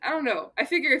don't know. I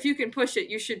figure if you can push it,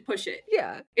 you should push it.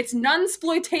 Yeah. It's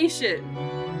nunsploitation.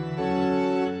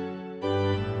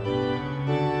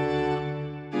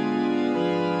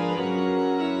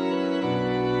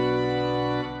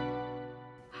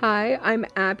 Hi, I'm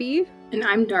Abby. And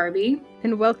I'm Darby.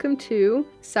 And welcome to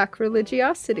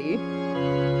Sacrilegiosity.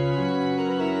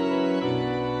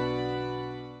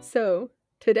 So,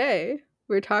 today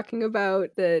we're talking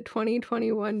about the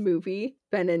 2021 movie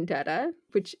Benedetta,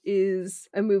 which is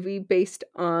a movie based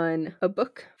on a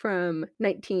book from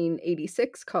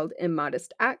 1986 called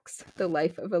Immodest Acts, The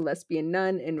Life of a Lesbian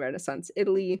Nun in Renaissance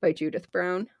Italy by Judith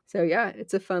Brown. So yeah,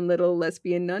 it's a fun little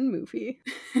lesbian nun movie.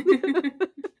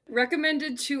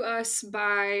 Recommended to us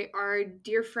by our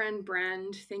dear friend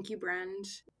Brand. Thank you, Brand.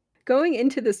 Going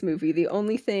into this movie, the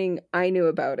only thing I knew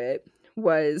about it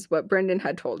was what Brendan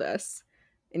had told us.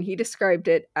 And he described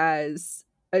it as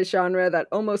a genre that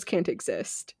almost can't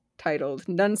exist, titled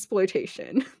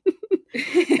nunsploitation.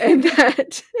 And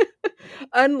that,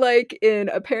 unlike in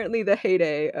apparently the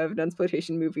heyday of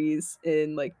nunsploitation movies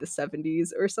in like the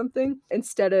 70s or something,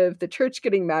 instead of the church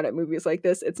getting mad at movies like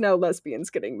this, it's now lesbians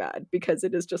getting mad because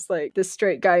it is just like this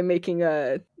straight guy making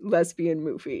a lesbian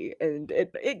movie, and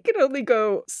it can only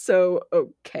go so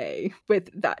okay with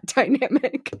that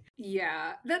dynamic.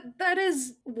 Yeah, that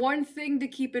is one thing to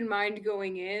keep in mind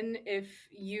going in if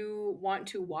you want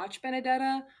to watch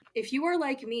Benedetta. If you are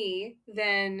like me,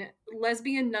 then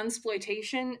lesbian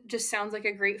nunsploitation just sounds like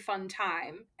a great fun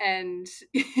time. And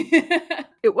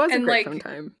it was a great fun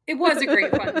time. It was a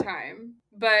great fun time.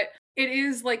 But it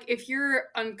is like, if you're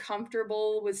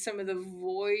uncomfortable with some of the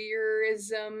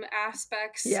voyeurism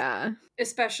aspects, yeah,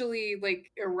 especially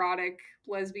like erotic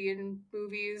lesbian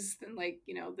movies, then like,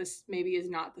 you know, this maybe is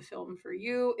not the film for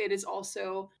you. It is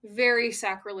also very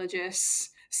sacrilegious.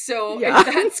 So if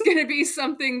that's going to be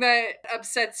something that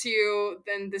upsets you,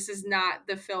 then this is not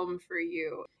the film for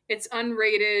you. It's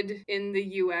unrated in the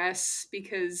US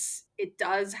because it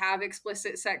does have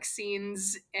explicit sex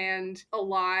scenes and a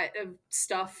lot of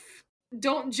stuff.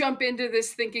 Don't jump into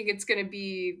this thinking it's going to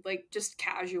be like just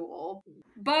casual,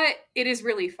 but it is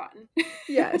really fun.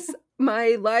 Yes.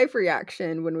 My live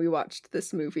reaction when we watched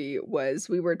this movie was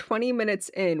we were 20 minutes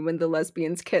in when the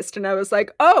lesbians kissed, and I was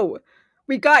like, oh,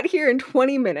 we got here in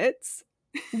 20 minutes.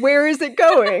 Where is it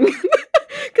going? Because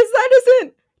that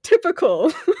isn't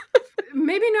typical.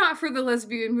 Maybe not for the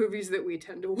lesbian movies that we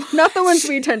tend to watch. Not the ones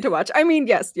we tend to watch. I mean,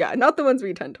 yes, yeah, not the ones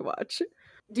we tend to watch.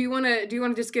 Do you want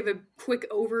to just give a quick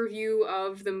overview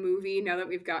of the movie now that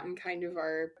we've gotten kind of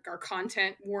our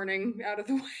content warning out of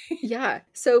the way? Yeah.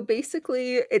 So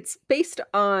basically, it's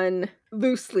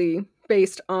loosely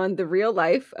based on the real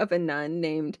life of a nun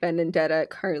named Benedetta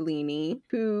Carlini,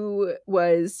 who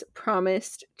was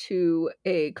promised to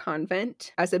a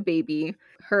convent as a baby.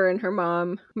 Her and her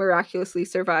mom miraculously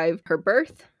survived her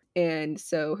birth. And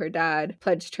so her dad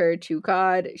pledged her to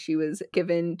God. She was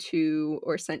given to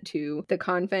or sent to the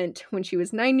convent when she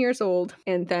was 9 years old.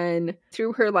 And then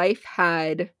through her life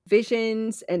had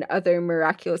visions and other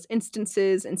miraculous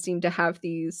instances and seemed to have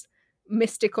these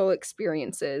mystical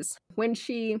experiences. When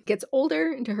she gets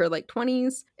older, into her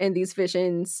 20s, and these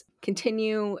visions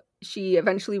continue, she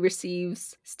eventually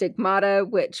receives stigmata,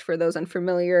 which, for those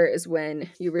unfamiliar, is when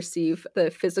you receive the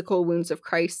physical wounds of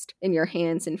Christ in your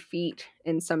hands and feet,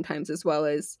 and sometimes as well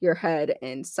as your head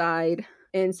and side.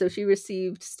 And so she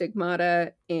received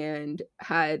stigmata and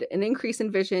had an increase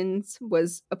in visions,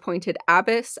 was appointed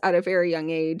abbess at a very young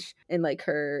age, in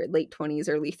her late 20s,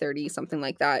 early 30s, something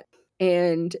like that.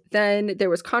 And then there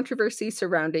was controversy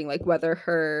surrounding whether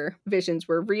her visions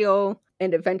were real.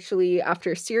 And eventually,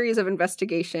 after a series of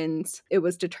investigations, it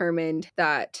was determined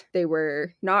that they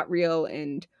were not real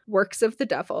and works of the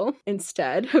devil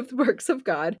instead of the works of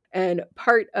God. And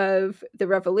part of the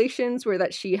revelations were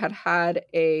that she had had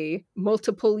a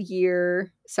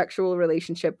multiple-year sexual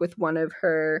relationship with one of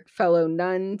her fellow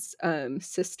nuns,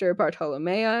 Sister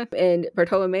Bartolomea. And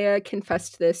Bartolomea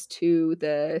confessed this to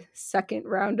the second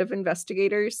round of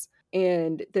investigators.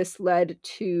 And this led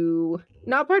to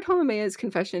not Bartolomea's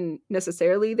confession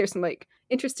necessarily. There's some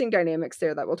interesting dynamics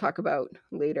there that we'll talk about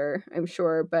later, I'm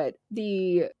sure. But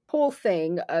the whole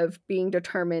thing of being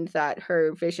determined that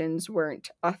her visions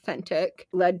weren't authentic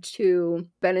led to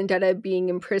Benedetta being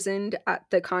imprisoned at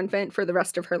the convent for the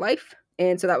rest of her life.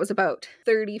 And so that was about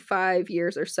 35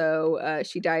 years or so.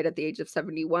 She died at the age of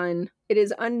 71. It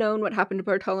is unknown what happened to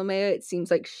Bartolomea. It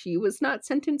seems like she was not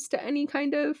sentenced to any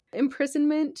kind of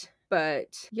imprisonment.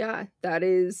 But yeah, that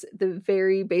is the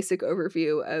very basic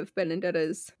overview of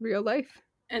Benedetta's real life.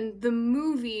 And the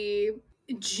movie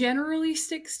generally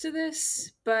sticks to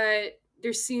this, but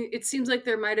it seems like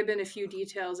there might have been a few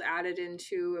details added in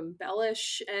to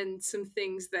embellish, and some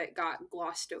things that got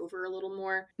glossed over a little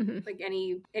more. Mm-hmm. Like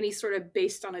any sort of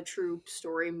based on a true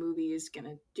story movie is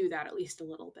gonna do that at least a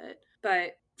little bit.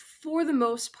 But for the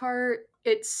most part,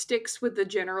 it sticks with the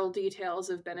general details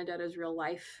of Benedetta's real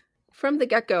life. From the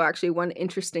get-go, actually, one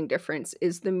interesting difference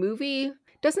is the movie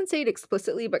doesn't say it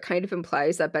explicitly, but kind of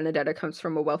implies that Benedetta comes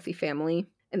from a wealthy family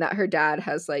and that her dad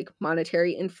has like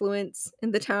monetary influence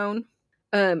in the town.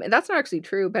 And that's not actually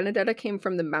true. Benedetta came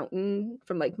from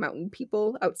mountain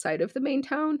people outside of the main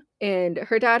town. And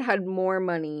her dad had more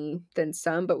money than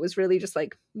some, but was really just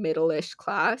like middle-ish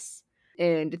class.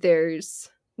 And there's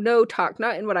no talk,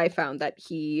 not in what I found, that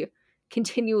he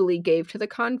continually gave to the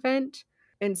convent.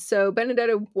 And so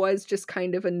Benedetta was just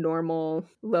kind of a normal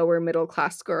lower middle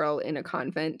class girl in a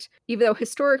convent, even though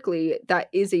historically that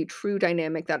is a true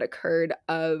dynamic that occurred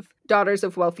of daughters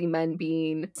of wealthy men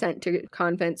being sent to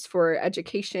convents for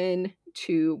education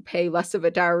to pay less of a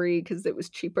dowry because it was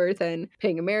cheaper than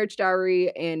paying a marriage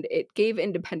dowry, and it gave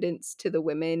independence to the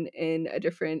women in a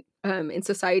different in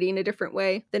society in a different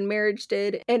way than marriage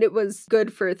did. And it was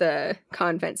good for the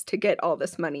convents to get all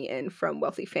this money in from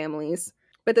wealthy families.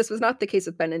 But this was not the case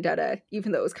with Benedetta,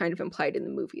 even though it was kind of implied in the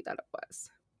movie that it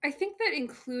was. I think that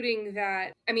including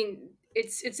that, I mean,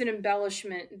 it's an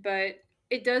embellishment, but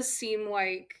it does seem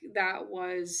like that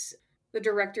was the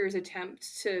director's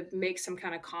attempt to make some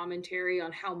kind of commentary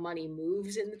on how money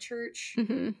moves in the church.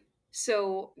 Mm-hmm.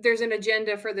 So there's an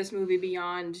agenda for this movie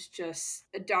beyond just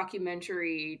a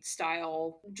documentary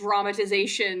style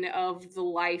dramatization of the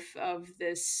life of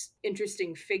this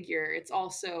interesting figure. It's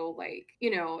also like,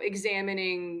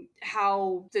 examining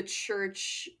how the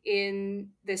church in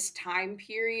this time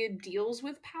period deals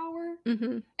with power.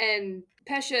 Mm-hmm. And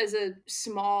Pescia is a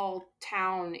small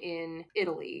town in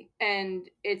Italy, and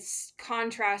it's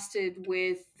contrasted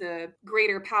with the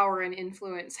greater power and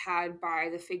influence had by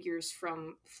the figures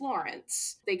from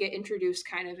Florence. They get introduced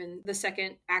kind of in the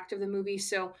second act of the movie,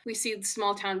 so we see the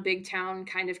small town, big town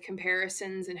kind of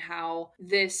comparisons, and how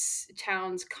this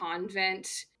town's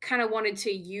convent kind of wanted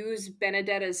to use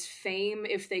Benedetta's fame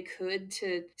if they could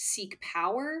to seek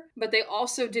power, but they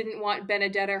also didn't want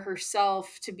Benedetta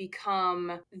herself to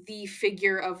become the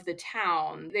figure of the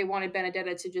town. They wanted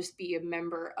Benedetta to just be a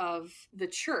member of the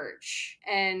church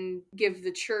and give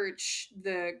the church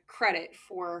the credit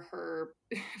for her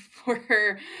for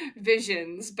her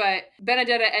visions. But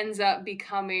Benedetta ends up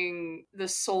becoming the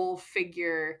sole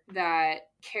figure that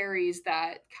carries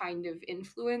that kind of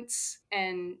influence,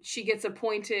 and she gets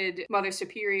appointed Mother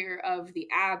Superior of the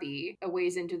Abbey a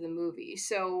ways into the movie.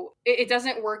 So it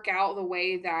doesn't work out the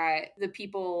way that the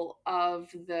people of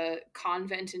the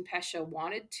convent in Pescia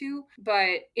wanted to,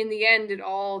 but in the end it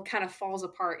all kind of falls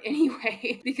apart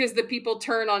anyway, because the people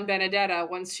turn on Benedetta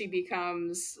once she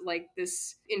becomes like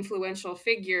this influential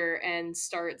figure and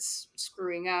starts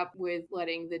screwing up with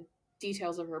letting the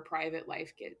details of her private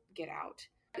life get out.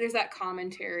 There's that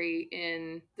commentary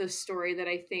in the story that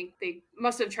I think they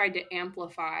must have tried to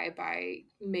amplify by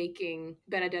making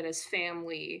Benedetta's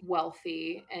family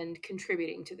wealthy and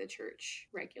contributing to the church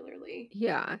regularly.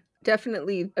 Yeah,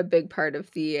 definitely a big part of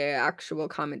the actual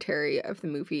commentary of the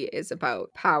movie is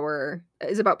about power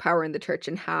in the church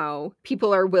and how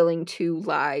people are willing to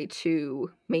lie to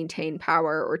maintain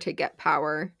power or to get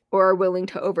power, or are willing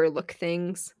to overlook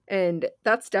things. And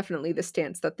that's definitely the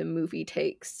stance that the movie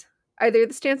takes. Either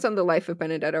the stance on the life of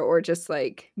Benedetta or just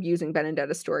like using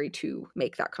Benedetta's story to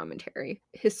make that commentary.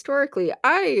 Historically,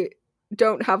 I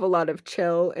don't have a lot of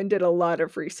chill and did a lot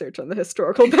of research on the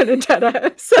historical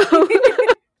Benedetta. So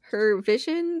her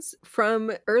visions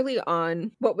from early on,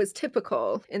 what was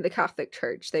typical in the Catholic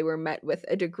Church, they were met with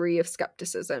a degree of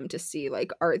skepticism to see,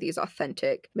 like, are these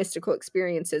authentic mystical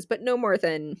experiences, but no more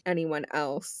than anyone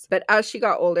else. But as she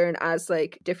got older and as,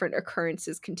 like, different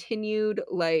occurrences continued,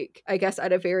 like, I guess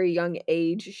at a very young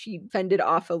age, she fended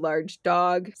off a large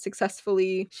dog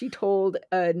successfully. She told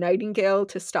a nightingale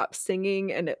to stop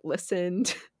singing and it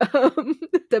listened.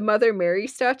 The Mother Mary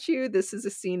statue, this is a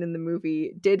scene in the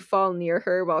movie, did fall near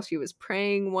her while she was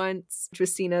praying once, which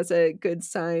was seen as a good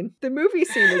sign. The movie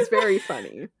scene is very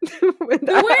funny.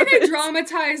 The way they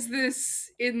dramatize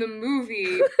this in the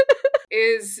movie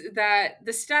is that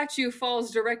the statue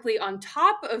falls directly on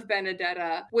top of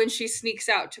Benedetta when she sneaks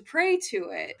out to pray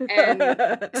to it.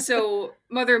 And so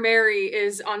Mother Mary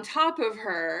is on top of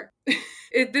her.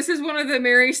 This is one of the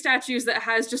Mary statues that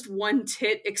has just one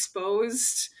tit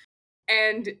exposed.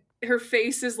 And her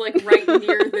face is like right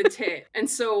near the tit. And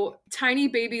so tiny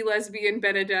baby lesbian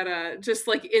Benedetta just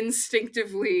like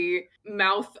instinctively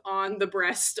mouth on the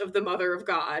breast of the Mother of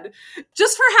God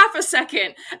just for half a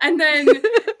second. And then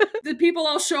the people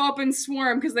all show up and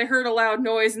swarm because they heard a loud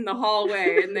noise in the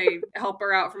hallway and they help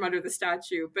her out from under the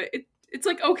statue. But it's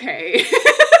like, okay.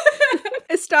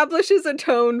 Establishes a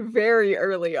tone very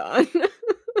early on.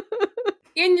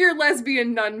 In your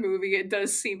lesbian nun movie, it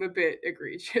does seem a bit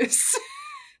egregious.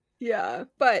 Yeah,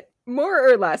 but more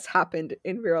or less happened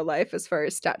in real life as far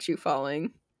as statue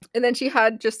falling. And then she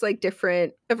had just like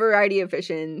a variety of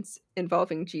visions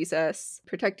involving Jesus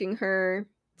protecting her.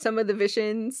 Some of the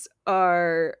visions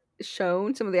are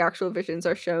shown, some of the actual visions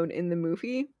are shown in the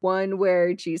movie. One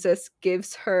where Jesus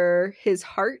gives her his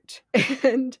heart.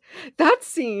 And that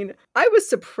scene, I was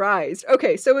surprised.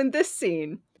 Okay, so in this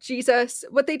scene, Jesus,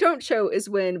 what they don't show is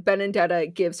when Benedetta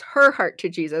gives her heart to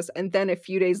Jesus, and then a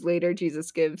few days later,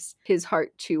 Jesus gives his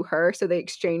heart to her, so they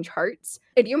exchange hearts.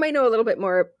 And you might know a little bit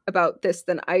more about this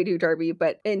than I do, Darby,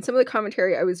 but in some of the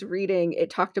commentary I was reading, it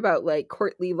talked about like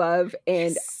courtly love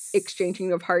and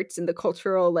exchanging of hearts and the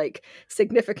cultural like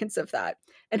significance of that,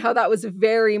 and how that was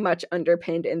very much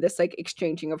underpinned in this like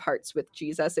exchanging of hearts with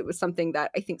Jesus. It was something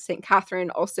that I think St. Catherine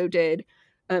also did.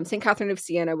 St. Catherine of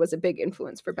Siena was a big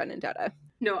influence for Benedetta.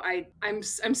 No, I'm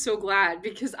so glad,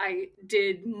 because I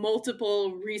did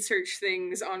multiple research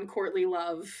things on courtly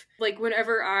love. Like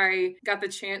whenever I got the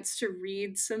chance to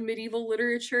read some medieval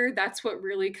literature, that's what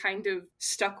really kind of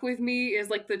stuck with me, is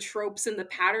like the tropes and the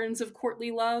patterns of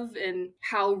courtly love, and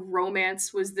how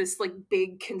romance was this like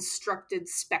big constructed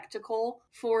spectacle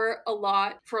for a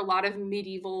lot of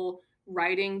medieval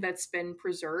writing that's been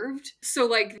preserved. So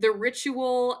like the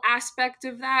ritual aspect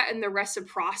of that and the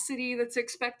reciprocity that's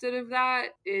expected of that,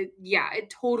 it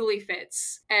totally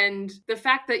fits. And the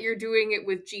fact that you're doing it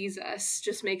with Jesus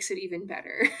just makes it even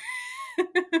better.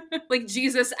 Like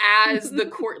Jesus as the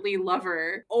courtly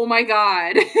lover. Oh my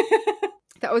God.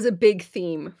 That was a big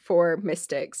theme for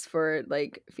mystics, for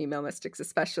like female mystics,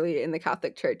 especially in the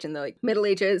Catholic Church in the like Middle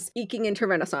Ages, eking into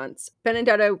Renaissance.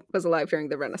 Benedetta was alive during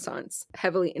the Renaissance,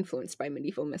 heavily influenced by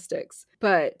medieval mystics.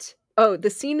 But, the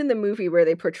scene in the movie where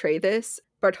they portray this,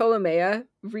 Bartolomea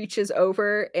reaches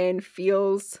over and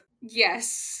feels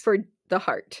for the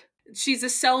heart. She's a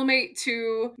cellmate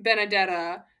to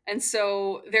Benedetta, and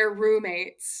so they're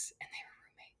roommates.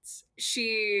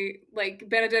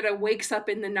 Benedetta wakes up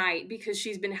in the night because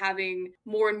she's been having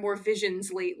more and more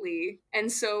visions lately.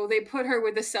 And so they put her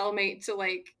with a cellmate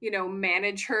to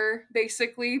manage her,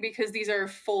 basically, because these are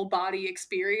full body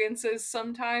experiences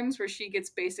sometimes where she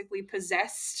gets basically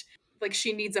possessed. Like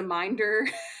she needs a minder.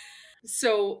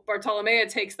 So Bartolomea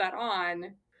takes that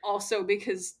on, also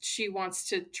because she wants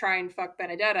to try and fuck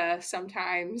Benedetta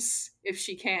sometimes if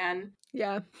she can.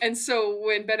 Yeah. And so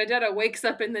when Benedetta wakes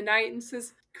up in the night and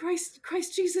says,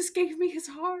 Christ Jesus gave me his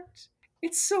heart.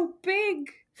 It's so big.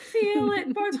 Feel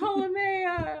it,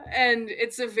 Bartolomea. And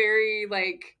it's a very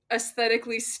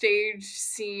aesthetically staged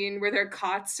scene where their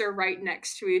cots are right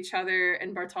next to each other,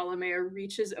 and Bartolomea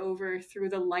reaches over through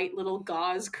the light little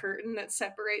gauze curtain that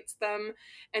separates them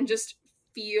and just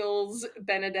feels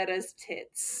Benedetta's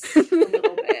tits a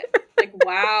little bit. Like,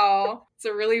 wow, it's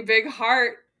a really big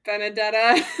heart,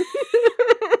 Benedetta.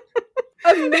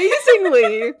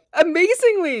 Amazingly,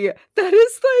 that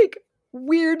is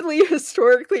weirdly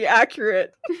historically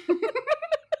accurate.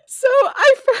 So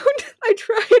I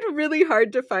tried really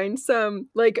hard to find some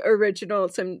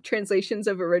translations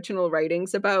of original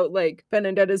writings about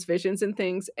Benedetta's visions and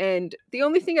things, and the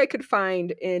only thing I could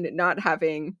find in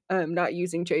not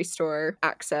using JSTOR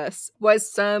access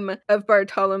was some of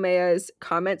Bartolomea's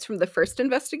comments from the first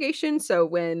investigation. So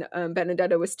when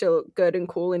Benedetta was still good and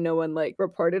cool and no one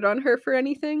reported on her for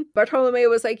anything, Bartolomea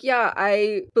was like, yeah,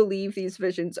 I believe these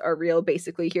visions are real.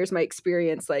 Basically, here's my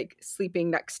experience sleeping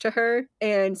next to her.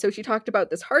 And so she talked about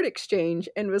this heart exchange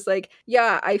and was like,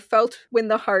 yeah, I felt when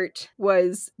the heart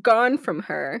was gone from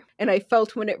her, and I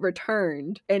felt when it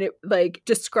returned, and it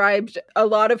described a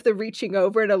lot of the reaching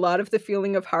over and a lot of the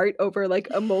feeling of heart over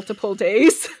a multiple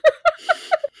days.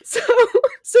 So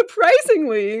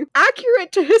surprisingly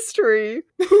accurate to history.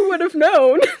 Who would have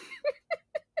known?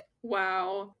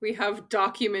 Wow, we have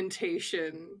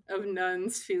documentation of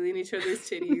nuns feeling each other's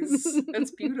titties.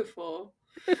 That's beautiful.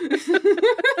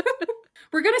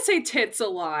 We're gonna say tits a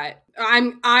lot.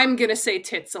 I'm gonna say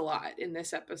tits a lot in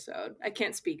this episode. I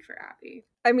can't speak for Abby.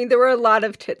 I mean, there were a lot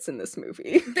of tits in this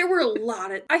movie. There were a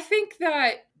lot of... I think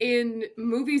that in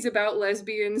movies about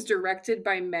lesbians directed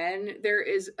by men, there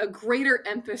is a greater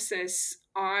emphasis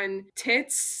on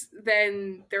tits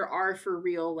than there are for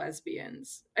real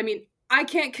lesbians. I mean, I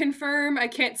can't confirm. I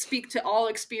can't speak to all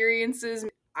experiences.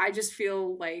 I just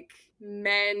feel like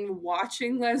men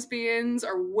watching lesbians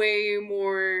are way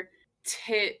more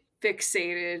tit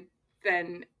fixated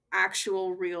than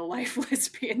actual real life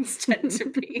lesbians tend to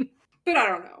be. But I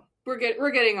don't know. We're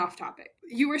getting off topic.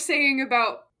 You were saying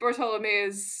about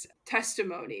Bartolomeo's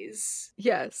testimonies.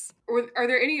 Yes. Or are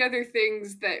there any other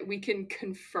things that we can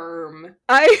confirm?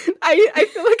 I feel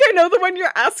like I know the one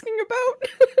you're asking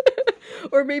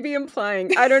about. Or maybe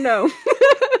implying. I don't know.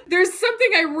 There's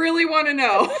something I really want to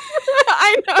know.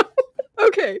 I know.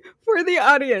 Okay, for the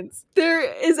audience, there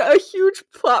is a huge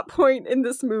plot point in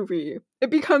this movie. It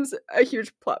becomes a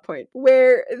huge plot point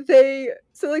where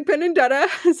Benedetta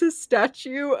has a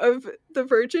statue of the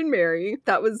Virgin Mary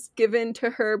that was given to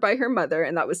her by her mother,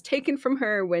 and that was taken from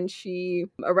her when she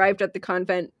arrived at the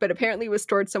convent, but apparently was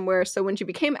stored somewhere. So when she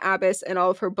became abbess and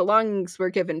all of her belongings were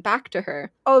given back to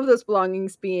her, all of those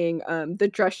belongings being the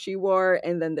dress she wore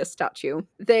and then this statue,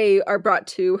 they are brought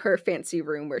to her fancy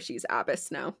room where she's abbess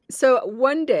now. So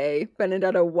one day,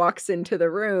 Benedetta walks into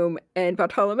the room and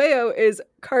Bartolomeo is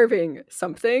carving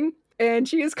something, and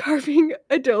she is carving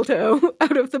a dildo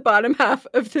out of the bottom half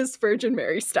of this Virgin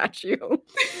Mary statue.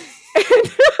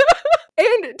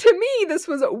 And to me, this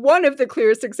was one of the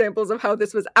clearest examples of how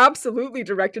this was absolutely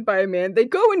directed by a man. They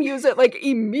go and use it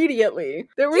immediately.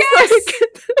 There was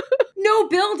no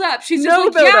build up. She's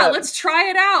just let's try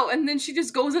it out. And then she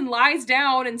just goes and lies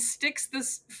down and sticks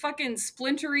this fucking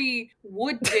splintery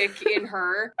wood dick in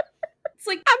her. It's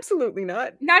like, absolutely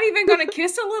not. Not even gonna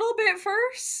kiss a little bit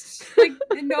first?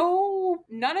 No,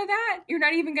 none of that? You're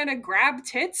not even gonna grab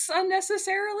tits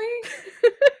unnecessarily?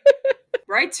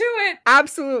 Right to it.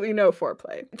 Absolutely no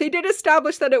foreplay. They did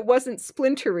establish that it wasn't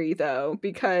splintery, though,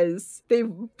 because they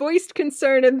voiced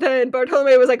concern, and then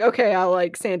Bartolomeo was like, okay, I'll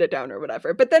sand it down or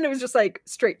whatever. But then it was just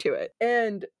straight to it.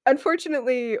 And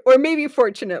unfortunately, or maybe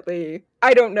fortunately,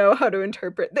 I don't know how to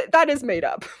interpret that is made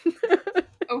up.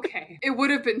 Okay. It would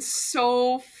have been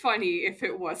so funny if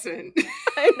it wasn't.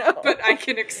 I know. But I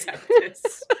can accept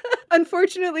this.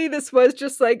 Unfortunately, this was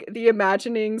just the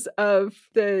imaginings of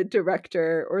the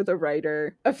director or the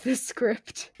writer of the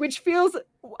script, which feels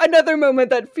another moment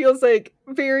that feels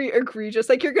very egregious.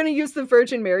 You're going to use the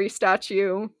Virgin Mary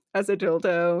statue as a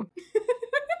dildo.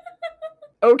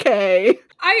 Okay.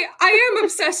 I am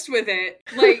obsessed with it.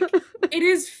 It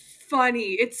is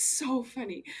funny. It's so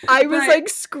funny. I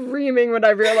was screaming when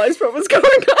I realized what was going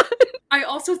on. I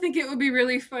also think it would be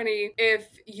really funny if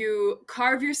you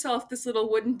carve yourself this little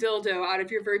wooden dildo out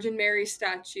of your Virgin Mary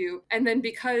statue, and then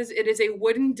because it is a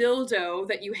wooden dildo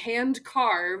that you hand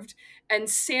carved and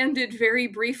sanded very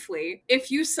briefly,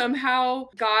 if you somehow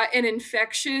got an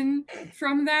infection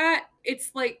from that,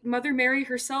 it's like Mother Mary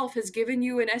herself has given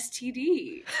you an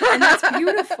STD. And that's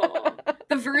beautiful.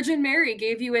 The Virgin Mary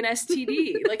gave you an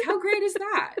STD. How great is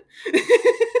that?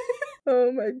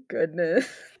 Oh my goodness.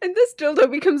 And this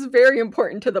dildo becomes very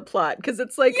important to the plot because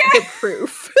it's the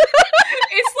proof.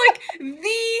 It's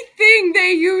the thing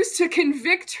they use to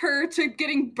convict her to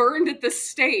getting burned at the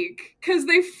stake. Because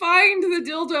they find the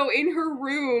dildo in her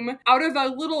room out of a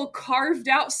little carved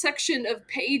out section of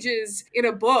pages in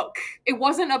a book. It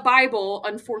wasn't a Bible,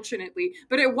 unfortunately,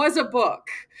 but it was a book.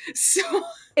 So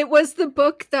it was the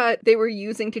book that they were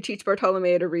using to teach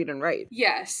Bartolomeo to read and write.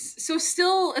 Yes. So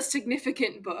still a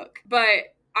significant book,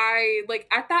 but I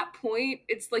at that point,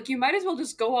 it's you might as well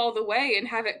just go all the way and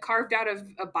have it carved out of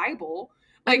a Bible.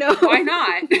 Why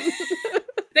not?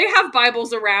 They have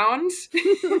Bibles around.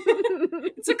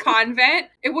 It's a convent.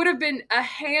 It would have been a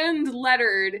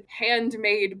hand-lettered,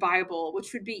 handmade Bible,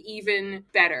 which would be even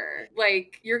better.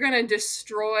 You're gonna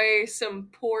destroy some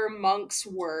poor monk's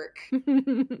work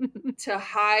to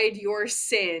hide your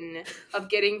sin of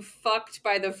getting fucked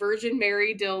by the Virgin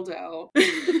Mary dildo.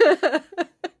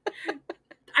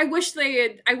 I wish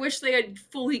they had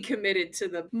fully committed to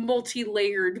the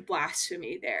multi-layered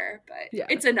blasphemy there, but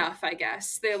It's enough, I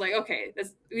guess. They're okay,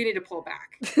 we need to pull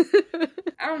back.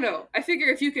 I don't know. I figure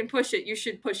if you can push it, you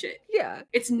should push it. Yeah.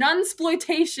 It's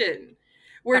nunsploitation.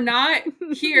 We're not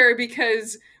here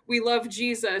because we love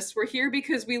Jesus. We're here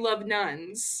because we love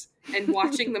nuns and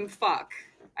watching them fuck,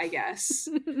 I guess.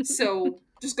 So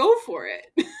just go for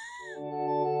it.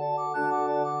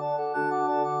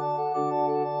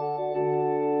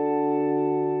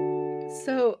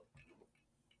 So,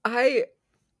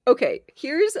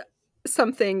 here's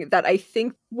something that I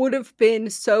think would have been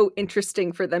so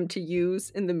interesting for them to use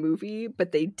in the movie,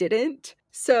 but they didn't.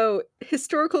 So,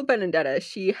 historical Benedetta,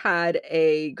 she had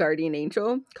a guardian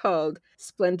angel called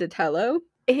Splenditello,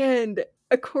 and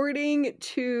according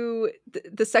to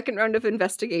the second round of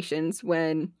investigations,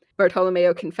 when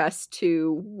Bartolomeo confessed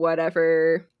to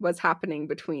whatever was happening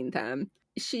between them.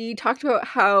 She talked about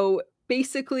how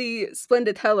basically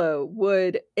Splenditello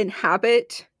would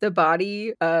inhabit the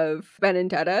body of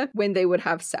Benedetta when they would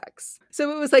have sex.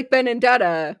 So it was like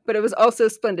Benedetta, but it was also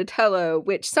Splenditello,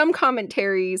 which some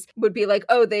commentaries would be like,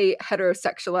 oh, they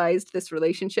heterosexualized this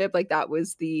relationship. Like that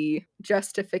was the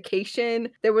justification.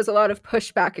 There was a lot of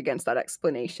pushback against that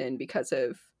explanation because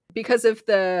of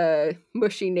the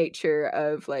mushy nature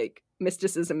of like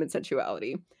mysticism and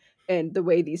sensuality and the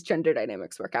way these gender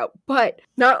dynamics work out. But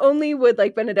not only would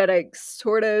like Benedetta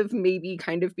sort of maybe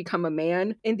kind of become a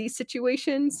man in these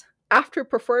situations, after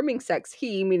performing sex,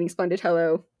 he, meaning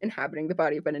Splenditello, inhabiting the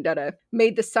body of Benedetta,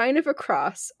 made the sign of a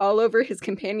cross all over his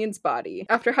companion's body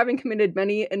after having committed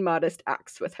many immodest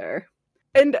acts with her.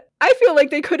 And I feel like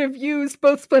they could have used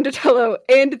both Splenditello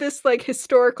and this like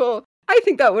historical. I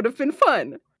think that would have been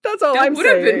fun. That's all I'm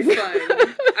saying. That would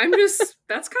have been fun.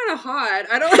 That's kind of hot.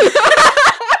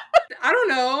 I don't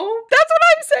know. That's what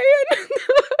I'm saying.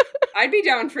 I'd be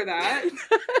down for that.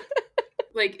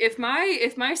 Like, if my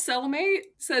cellmate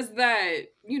says that,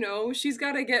 you know, she's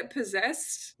got to get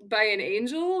possessed by an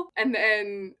angel and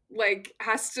then, like,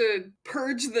 has to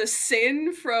purge the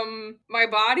sin from my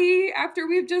body after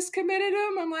we've just committed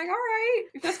them, I'm like, all right,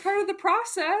 if that's part of the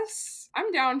process,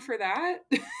 I'm down for that.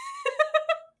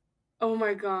 Oh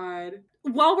my god.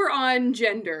 While we're on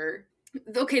gender,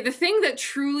 okay, the thing that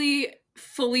truly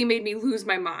fully made me lose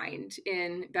my mind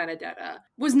in Benedetta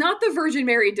was not the Virgin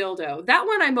Mary dildo. That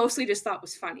one I mostly just thought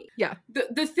was funny. Yeah.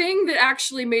 The thing that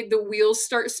actually made the wheels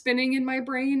start spinning in my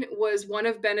brain was one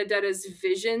of Benedetta's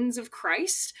visions of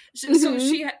Christ. Mm-hmm. So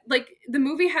she, like, the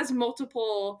movie has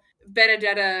multiple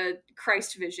Benedetta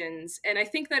Christ visions, and I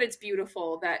think that it's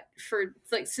beautiful that for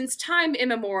like since time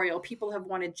immemorial people have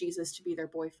wanted Jesus to be their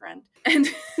boyfriend, and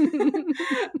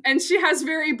and she has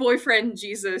very boyfriend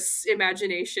Jesus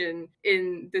imagination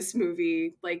in this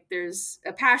movie. Like there's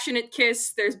a passionate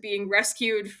kiss, there's being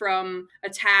rescued from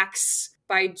attacks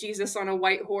by Jesus on a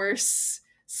white horse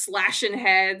slashing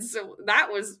heads. So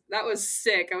that was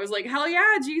sick. I was like, hell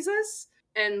yeah, Jesus.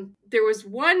 And there was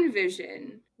one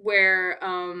vision where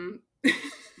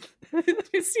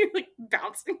you're like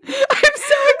bouncing. I'm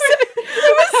so excited.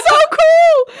 It was so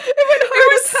cool. It went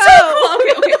hard as hell.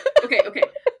 Okay.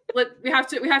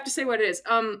 We have to say what it is.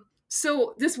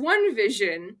 So this one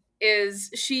vision is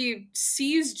she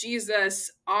sees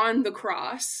Jesus on the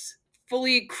cross,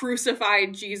 fully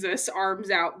crucified Jesus,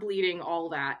 arms out, bleeding, all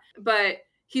that. But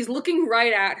he's looking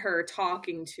right at her,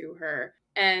 talking to her,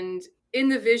 and in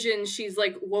the vision, she's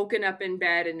like woken up in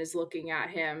bed and is looking at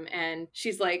him, and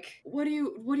she's like, what do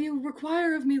you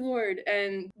require of me, Lord?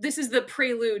 And this is the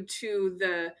prelude to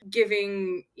the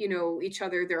giving, you know, each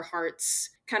other their hearts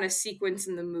kind of sequence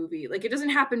in the movie. Like it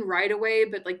doesn't happen right away,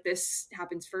 but like this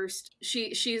happens first.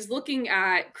 She's looking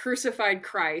at crucified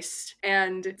Christ,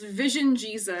 and Vision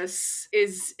Jesus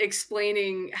is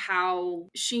explaining how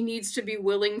she needs to be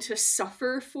willing to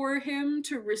suffer for him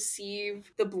to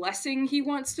receive the blessing he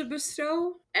wants to bestow.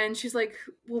 And she's like,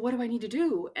 well, what do I need to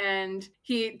do? And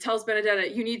he tells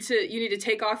Benedetta, you need to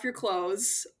take off your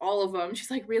clothes, all of them.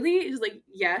 She's like, really? He's like,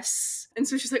 yes. And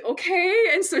so she's like, okay.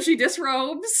 And so she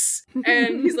disrobes,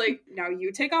 and he's like, now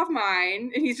you take off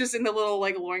mine. And he's just in the little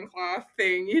like loincloth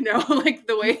thing, you know, like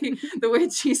the way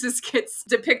Jesus gets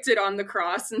depicted on the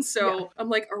cross. And so yeah. I'm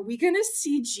like, are we gonna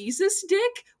see Jesus'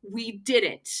 dick? We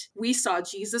didn't. We saw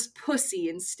Jesus' pussy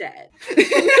instead.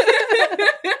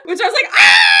 Which I was like,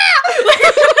 ah!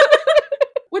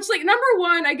 Which, like, number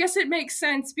one, I guess it makes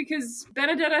sense because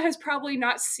Benedetta has probably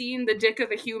not seen the dick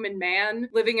of a human man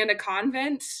living in a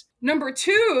convent. Number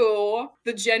two,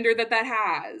 the gender that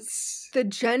has. The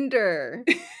gender.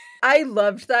 I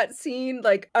loved that scene,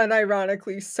 like,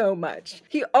 unironically so much.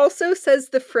 He also says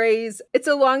the phrase, it's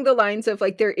along the lines of,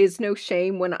 like, there is no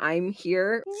shame when I'm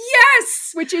here.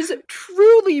 Yes! Which is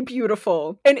truly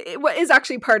beautiful. And it is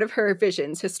actually part of her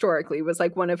visions historically, was,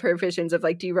 like, one of her visions of,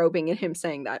 like, derobing and him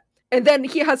saying that. And then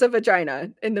he has a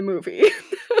vagina in the movie.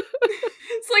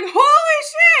 It's like, holy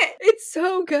shit! It's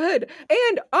so good.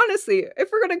 And honestly, if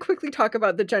we're going to quickly talk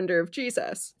about the gender of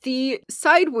Jesus, the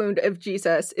side wound of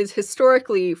Jesus is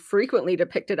historically frequently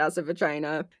depicted as a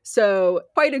vagina. So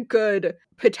quite a good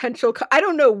potential. I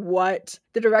don't know what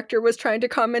the director was trying to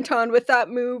comment on with that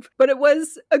move, but it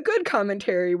was a good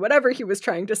commentary, whatever he was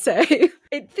trying to say.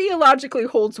 It theologically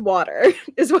holds water,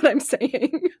 is what I'm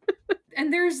saying.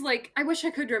 And there's like, I wish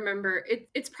I could remember.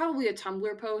 It's probably a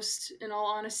Tumblr post in all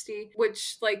honesty,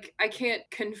 which like I can't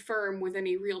confirm with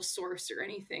any real source or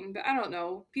anything, but I don't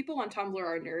know. People on Tumblr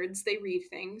are nerds. They read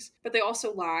things, but they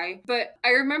also lie. But I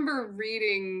remember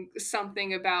reading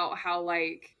something about how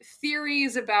like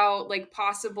theories about like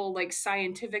possible like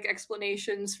scientific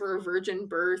explanations for a virgin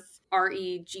birth,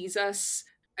 re Jesus.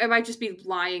 I might just be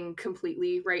lying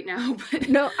completely right now, but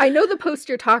No, I know the post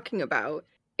you're talking about.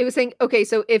 It was saying, okay,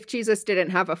 so if Jesus didn't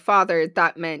have a father,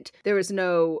 that meant there was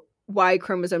no Y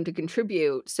chromosome to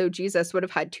contribute. So Jesus would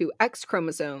have had two X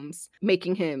chromosomes,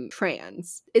 making him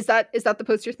trans. Is that the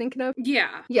post you're thinking of?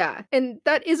 yeah. Yeah. And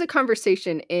that is a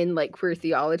conversation in like queer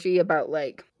theology about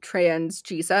like trans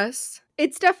Jesus.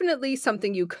 It's definitely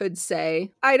something you could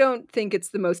say. I don't think it's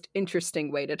the most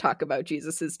interesting way to talk about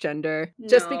Jesus's gender. No.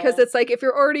 Just because it's like, if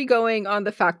you're already going on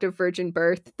the fact of virgin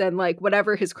birth, then like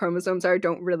whatever his chromosomes are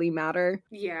don't really matter.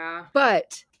 Yeah.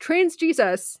 But trans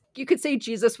Jesus, you could say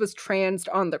Jesus was transed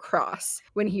on the cross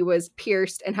when he was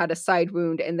pierced and had a side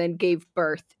wound and then gave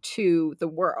birth to the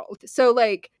world. So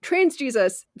like trans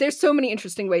Jesus, there's so many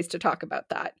interesting ways to talk about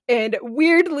that. And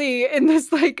weirdly, in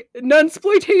this like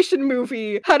nunsploitation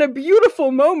movie, had a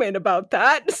beautiful moment about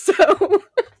that. So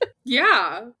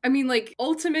yeah. I mean, like,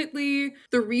 ultimately,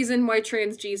 the reason why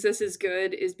trans Jesus is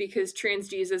good is because trans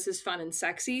Jesus is fun and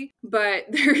sexy, but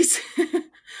there's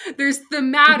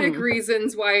thematic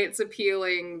reasons why it's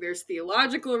appealing, there's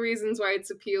theological reasons why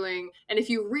it's appealing, and if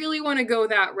you really want to go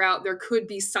that route, there could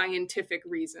be scientific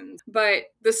reasons. But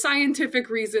the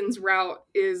scientific reasons route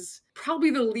is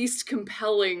probably the least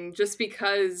compelling just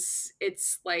because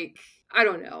it's like, I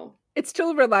don't know. It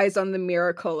still relies on the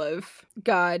miracle of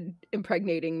God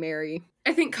impregnating Mary.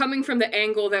 I think coming from the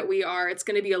angle that we are, it's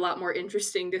going to be a lot more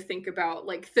interesting to think about,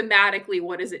 like, thematically,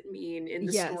 what does it mean in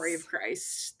the story of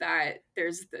Christ that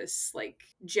there's this, like,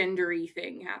 gendery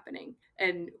thing happening?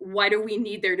 And why do we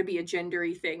need there to be a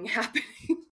gendery thing happening?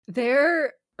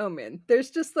 Oh man,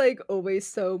 there's just, like, always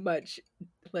so much,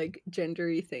 like,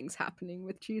 gendery things happening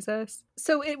with Jesus.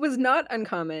 So it was not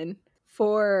uncommon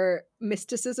for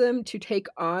mysticism to take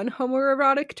on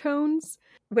homoerotic tones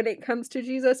when it comes to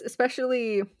Jesus,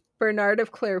 especially Bernard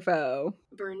of Clairvaux.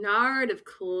 Bernard of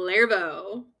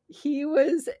Clairvaux. He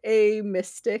was a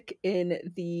mystic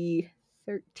in the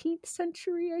 13th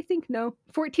century, I think. No,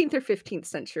 14th or 15th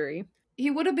century. He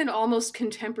would have been almost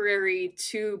contemporary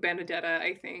to Benedetta,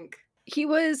 I think. He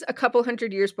was a couple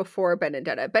hundred years before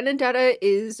Benedetta. Benedetta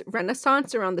is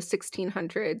Renaissance around the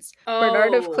 1600s.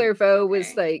 Bernard of Clairvaux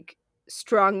was like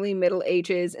strongly Middle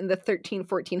Ages in the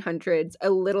 1400s, a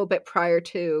little bit prior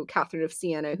to Catherine of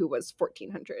Siena, who was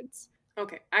 1400s.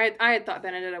 Okay, I had thought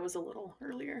Benedetta was a little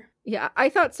earlier. Yeah, I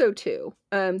thought so too.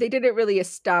 They didn't really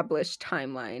establish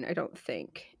timeline, I don't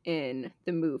think, in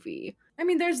the movie. I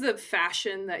mean, there's the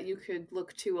fashion that you could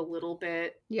look to a little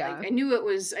bit. Yeah, like, I knew it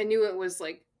was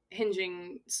like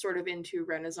hinging sort of into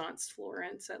Renaissance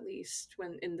Florence, at least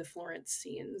when in the Florence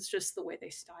scenes, just the way they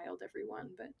styled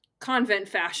everyone. But convent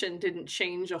fashion didn't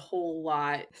change a whole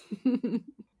lot.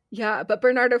 Yeah, but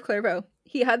Bernard of Clairvaux,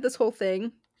 he had this whole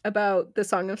thing about the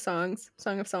Song of Songs,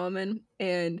 Song of Solomon,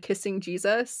 and kissing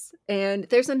Jesus. And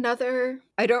there's another,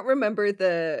 I don't remember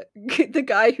the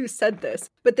guy who said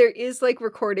this, but there is like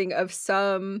recording of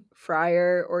some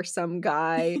friar or some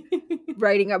guy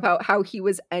writing about how he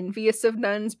was envious of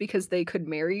nuns because they could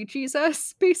marry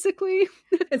Jesus, basically.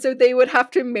 And so they would have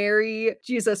to marry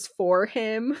Jesus for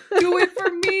him. Do it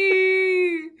for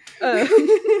me!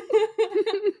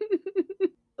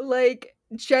 Like,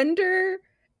 gender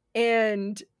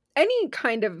and any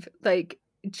kind of like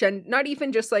not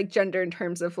even just like gender in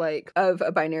terms of like of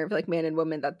a binary of like man and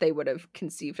woman that they would have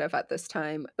conceived of at this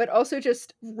time, but also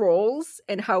just roles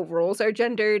and how roles are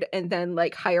gendered and then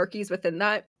like hierarchies within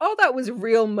that. All that was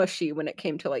real mushy when it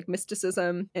came to like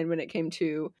mysticism and when it came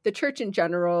to the church in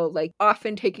general, like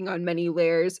often taking on many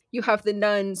layers. You have the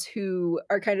nuns who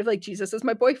are kind of like, Jesus is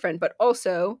my boyfriend, but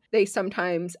also they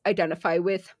sometimes identify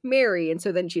with Mary, and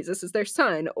so then Jesus is their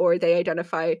son, or they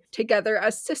identify together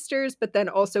as sisters but then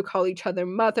also call each other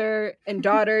mother and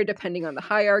daughter depending on the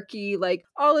hierarchy. Like,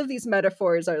 all of these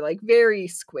metaphors are like very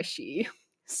squishy,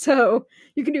 so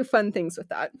you can do fun things with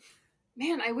that.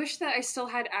 Man, I wish that I still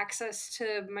had access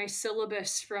to my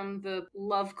syllabus from the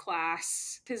love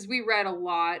class, because we read a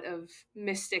lot of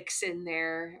mystics in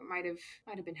there. It might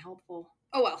have been helpful.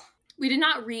 Oh well. We did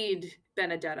not read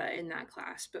Benedetta in that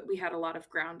class, but we had a lot of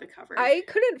ground to cover. I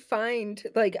couldn't find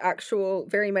like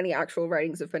very many actual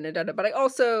writings of Benedetta, but I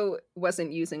also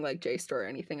wasn't using like JSTOR or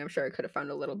anything. I'm sure I could have found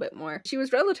a little bit more. She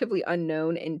was relatively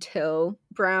unknown until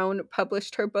Brown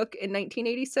published her book in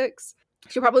 1986.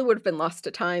 she probably would have been lost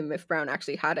to time if Brown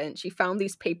actually hadn't. She found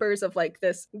these papers of like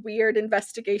this weird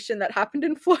investigation that happened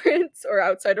in Florence or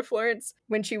outside of Florence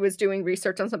when she was doing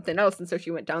research on something else. And so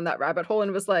she went down that rabbit hole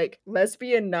and was like,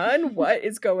 lesbian nun? What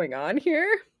is going on here?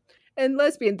 And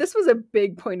lesbian, this was a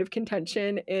big point of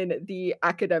contention in the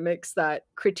academics that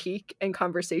critique and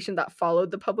conversation that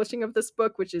followed the publishing of this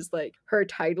book, which is like her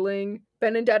titling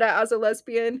Benedetta as a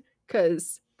lesbian,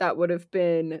 because that would have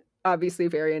been obviously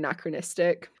very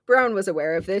anachronistic. Brown was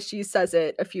aware of this. She says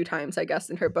it a few times, I guess,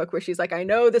 in her book, where she's like, I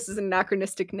know this is an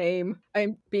anachronistic name.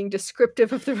 I'm being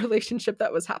descriptive of the relationship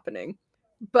that was happening.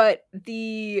 But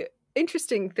the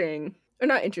interesting thing, or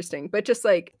not interesting, but just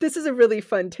like, this is a really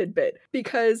fun tidbit,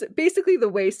 because basically the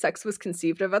way sex was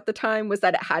conceived of at the time was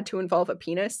that it had to involve a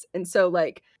penis. And so,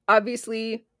 like,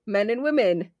 obviously, men and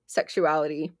women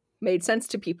sexuality made sense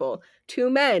to people. Two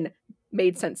men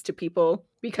made sense to people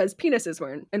because penises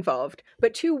weren't involved.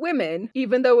 But two women,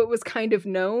 even though it was kind of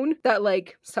known that,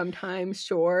 like, sometimes,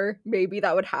 sure, maybe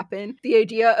that would happen, the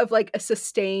idea of, like, a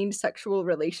sustained sexual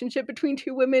relationship between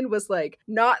two women was, like,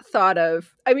 not thought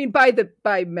of, I mean, by the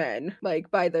men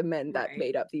that Right.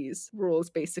 made up these rules,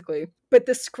 basically. But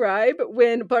the scribe,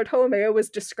 when Bartolomeo was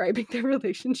describing their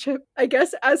relationship, I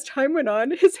guess as time went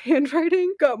on, his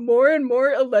handwriting got more and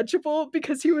more illegible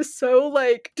because he was so,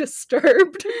 like,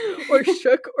 disturbed or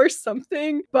shook or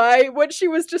something by what she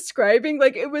was describing.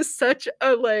 Like, it was such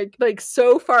a, like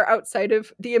so far outside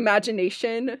of the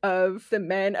imagination of the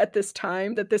men at this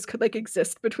time that this could, like,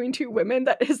 exist between two women,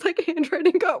 that his, like,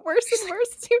 handwriting got worse and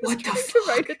worse as he was trying to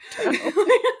write it down.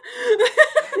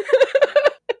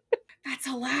 That's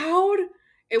allowed?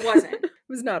 It wasn't. It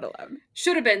was not allowed.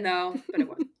 Should have been, though, but it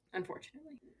wasn't,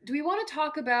 unfortunately. Do we want to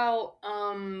talk about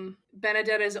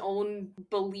Benedetta's own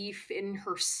belief in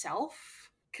herself?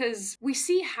 Because we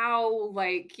see how,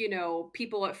 like, you know,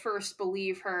 people at first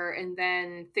believe her and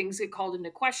then things get called into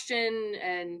question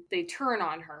and they turn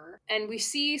on her. And we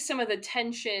see some of the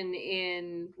tension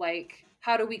in, like,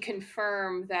 how do we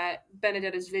confirm that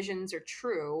Benedetta's visions are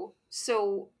true?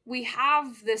 So we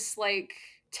have this, like,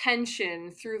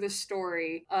 tension through the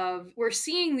story of, we're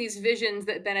seeing these visions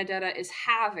that Benedetta is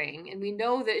having, and we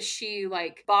know that she,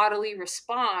 like, bodily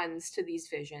responds to these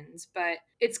visions, but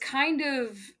it's kind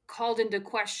of called into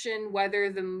question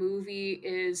whether the movie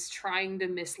is trying to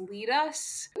mislead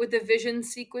us with the vision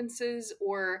sequences,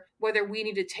 or whether we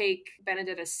need to take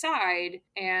Benedetta's side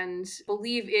and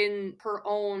believe in her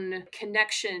own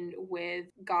connection with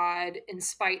God in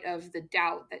spite of the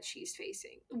doubt that she's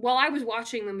facing. While I was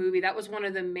watching the movie, that was one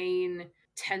of the main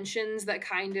tensions that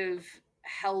kind of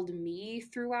held me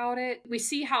throughout it. We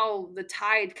see how the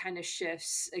tide kind of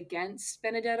shifts against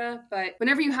Benedetta, but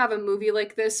whenever you have a movie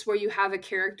like this where you have a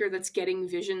character that's getting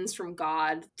visions from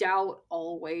God, doubt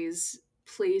always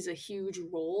plays a huge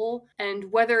role.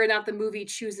 And whether or not the movie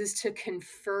chooses to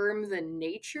confirm the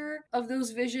nature of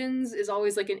those visions is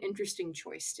always, like, an interesting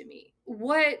choice to me.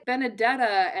 What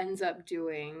Benedetta ends up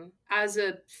doing as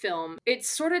a film, it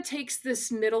sort of takes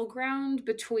this middle ground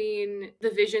between the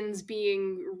visions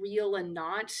being real and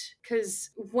not.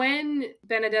 Because when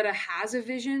Benedetta has a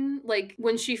vision, like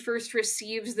when she first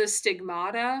receives the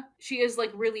stigmata, she is,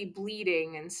 like, really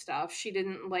bleeding and stuff. She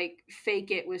didn't, like,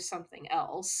 fake it with something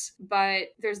else. But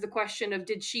there's the question of,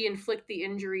 did she inflict the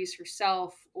injuries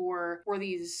herself, or were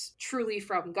these truly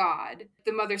from God?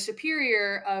 The Mother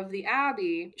Superior of the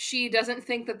Abbey, she doesn't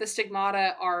think that the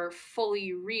stigmata are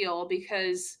fully real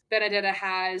because Benedetta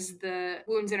has the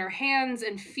wounds in her hands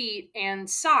and feet and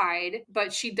side,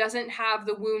 but she doesn't have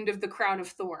the wound of the crown of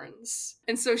thorns.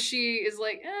 And so she is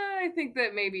like, I think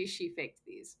that maybe she faked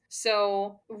these.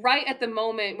 So right at the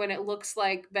moment when it looks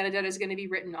like Benedetta is going to be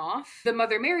written off, the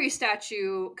Mother Mary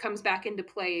statue comes back into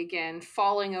play again,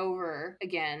 falling over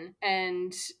again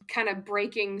and kind of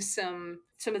breaking some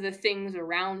of the things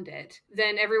around it.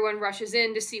 Then everyone rushes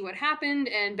in to see what happened,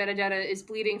 and Benedetta is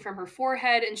bleeding from her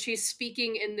forehead, and she's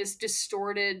speaking in this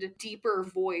distorted, deeper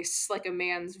voice, like a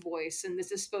man's voice. And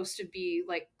this is supposed to be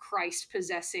like Christ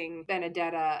possessing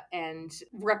Benedetta and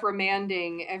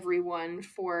reprimanding everyone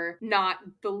for not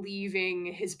believing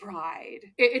his bride.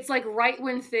 It's like right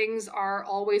when things are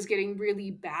always getting really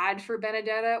bad for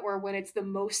Benedetta, or when it's the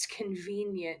most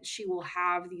convenient, she will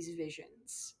have these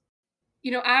visions.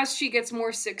 You know, as she gets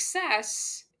more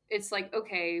success, it's like,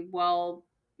 okay, well,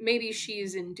 maybe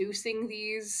she's inducing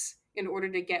these in order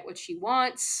to get what she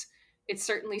wants. It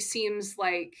certainly seems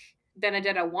like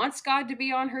Benedetta wants God to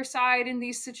be on her side in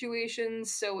these situations,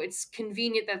 so it's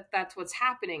convenient that that's what's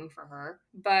happening for her.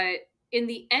 But in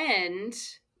the end,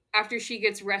 after she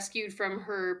gets rescued from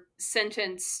her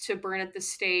sentence to burn at the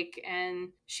stake and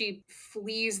she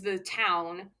flees the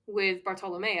town with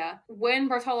Bartolomea. When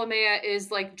Bartolomea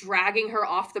is like dragging her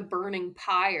off the burning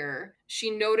pyre,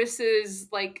 she notices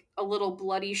like a little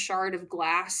bloody shard of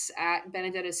glass at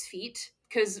Benedetta's feet.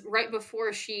 Because right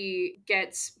before she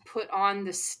gets put on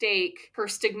the stake, her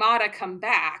stigmata come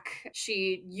back.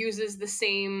 She uses the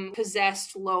same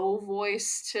possessed low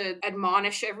voice to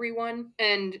admonish everyone.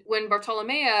 And when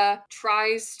Bartolomea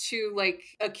tries to like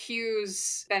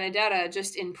accuse Benedetta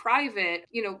just in private,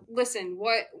 you know, listen,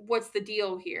 what's the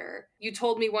deal here? You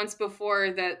told me once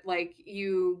before that like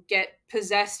you get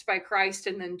possessed by Christ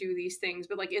and then do these things,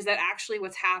 but like, is that actually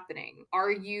what's happening? Are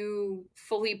you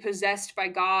fully possessed by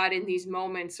God in these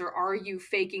moments, or are you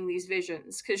faking these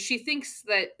visions? Because she thinks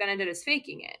that Benedetta's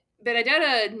faking it.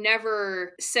 Benedetta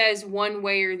never says one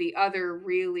way or the other,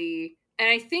 really. And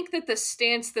I think that the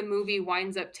stance the movie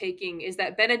winds up taking is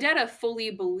that Benedetta fully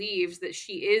believes that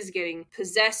she is getting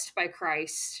possessed by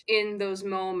Christ in those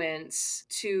moments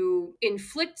to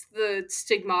inflict the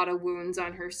stigmata wounds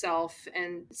on herself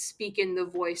and speak in the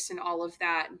voice and all of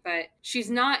that. But she's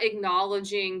not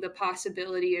acknowledging the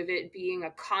possibility of it being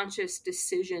a conscious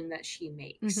decision that she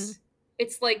makes. Mm-hmm.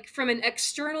 It's like, from an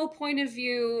external point of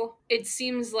view, it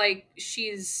seems like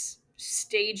she's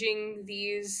staging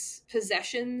these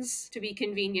possessions to be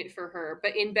convenient for her,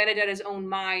 but in Benedetta's own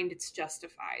mind, it's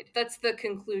justified. That's the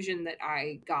conclusion that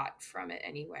I got from it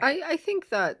anyway. I think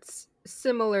that's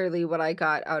similarly what I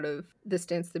got out of the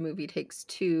stance the movie takes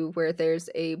too, where there's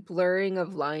a blurring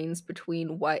of lines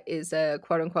between what is a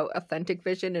quote-unquote authentic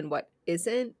vision and what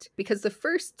isn't, because the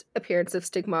first appearance of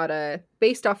stigmata,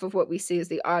 based off of what we see as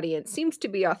the audience, seems to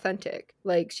be authentic.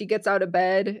 Like, she gets out of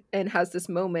bed and has this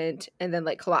moment and then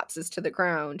like collapses to the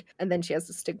ground, and then she has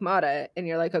the stigmata, and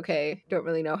you're like, okay, don't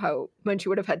really know when she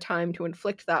would have had time to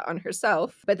inflict that on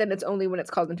herself. But then it's only when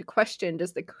it's called into question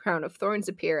does the crown of thorns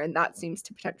appear, and that seems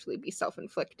to potentially be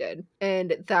self-inflicted.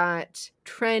 And that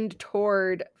trend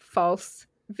toward false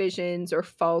visions or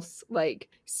false like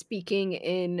speaking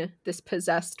in this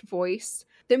possessed voice,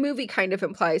 the movie kind of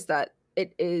implies that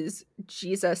it is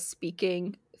Jesus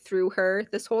speaking through her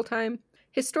this whole time.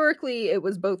 Historically, it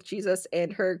was both Jesus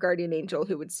and her guardian angel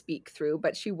who would speak through,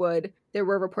 but there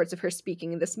were reports of her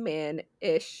speaking in this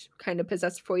man-ish kind of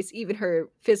possessed voice, even her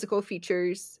physical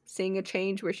features seeing a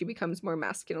change where she becomes more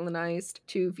masculinized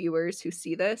to viewers who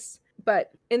see this.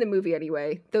 But in the movie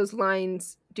anyway, those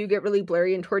lines do get really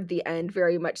blurry, and toward the end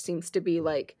very much seems to be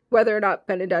like whether or not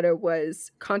Benedetta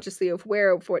was consciously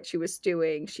aware of what she was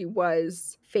doing, she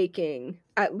was faking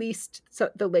at least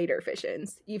the later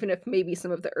visions, even if maybe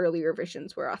some of the earlier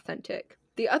visions were authentic.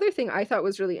 The other thing I thought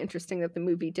was really interesting that the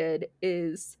movie did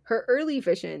is her early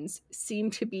visions seem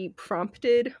to be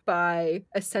prompted by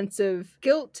a sense of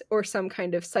guilt or some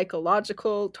kind of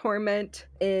psychological torment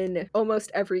in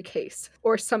almost every case,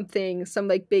 or some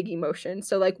like big emotion.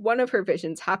 So like one of her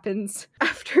visions happens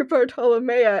after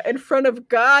Bartolomea in front of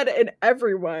God and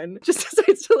everyone just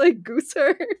decides to like goose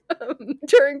her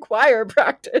during choir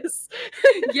practice.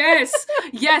 Yes,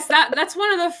 that's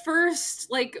one of the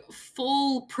first like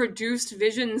full produced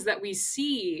visions that we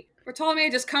see.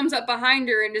 Bartolomea just comes up behind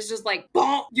her and is just like,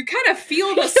 bonk! You kind of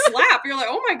feel the slap. You're like,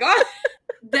 oh my god.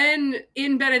 Then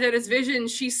in Benedetta's vision,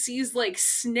 she sees like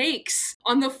snakes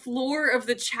on the floor of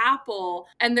the chapel,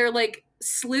 and they're like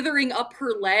slithering up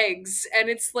her legs, and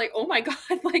it's like, oh my god,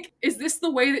 like, is this the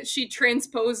way that she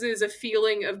transposes a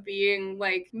feeling of being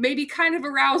like maybe kind of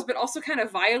aroused but also kind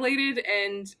of violated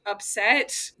and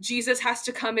upset? Jesus has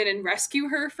to come in and rescue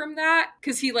her from that,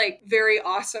 because he like very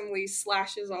awesomely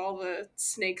slashes all the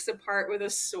snakes apart with a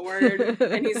sword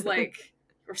and he's like,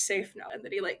 we're safe now, and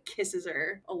then he like kisses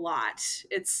her a lot.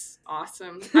 It's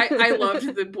awesome. I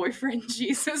loved the boyfriend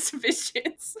Jesus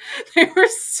visions. They were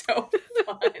so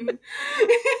fun.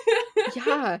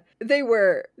 Yeah, they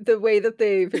were. The way that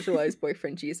they visualize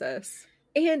boyfriend Jesus.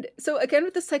 And so again,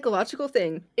 with the psychological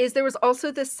thing, is there was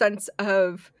also this sense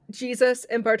of Jesus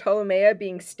and Bartolomea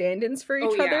being stand-ins for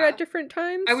each other at different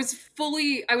times. I was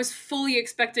fully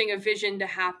expecting a vision to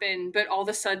happen, but all of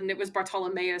a sudden it was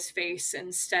Bartolomea's face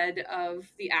instead of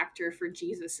the actor for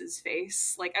Jesus's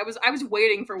face. Like I was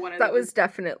waiting for one of that. Was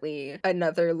definitely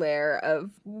another layer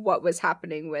of what was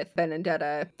happening with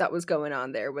Benedetta that was going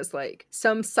on there, was like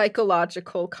some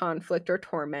psychological conflict or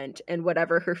torment, and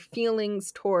whatever her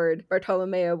feelings toward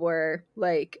Bartolomea were,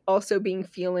 like also being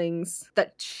feelings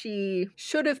that she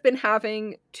should have have been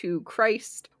having to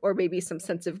Christ, or maybe some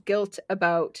sense of guilt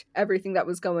about everything that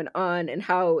was going on and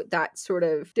how that sort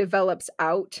of develops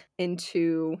out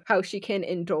into how she can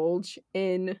indulge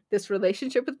in this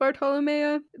relationship with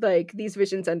Bartolomea. Like, these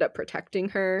visions end up protecting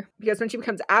her because when she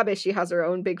becomes abbess, she has her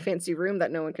own big fancy room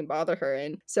that no one can bother her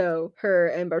in. So her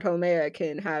and Bartolomea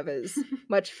can have as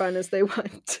much fun as they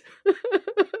want.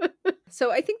 So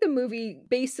I think the movie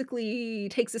basically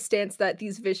takes a stance that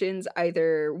these visions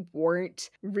either weren't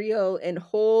real and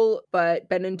whole, but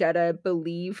Benedetta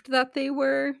believed that they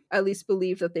were, at least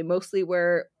believed that they mostly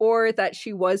were, or that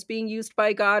she was being used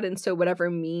by God, and so whatever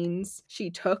means she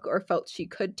took or felt she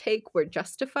could take were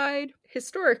justified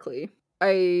historically.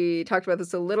 I talked about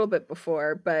this a little bit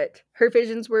before, but her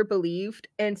visions were believed,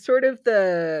 and sort of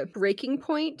the breaking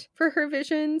point for her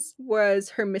visions was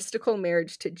her mystical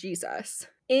marriage to Jesus.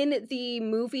 In the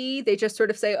movie, they just sort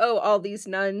of say, oh, all these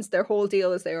nuns, their whole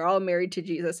deal is they're all married to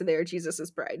Jesus and they are Jesus's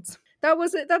brides. That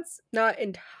was it. That's not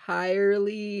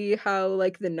entirely how,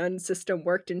 like, the nun system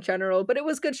worked in general, but it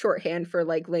was good shorthand for,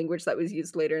 like, language that was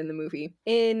used later in the movie.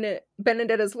 In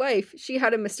Benedetta's life, she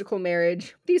had a mystical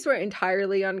marriage. These were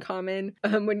entirely uncommon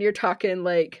when you're talking,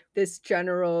 like, this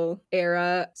general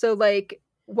era. So, like,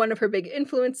 one of her big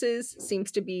influences seems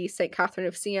to be St. Catherine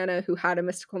of Siena, who had a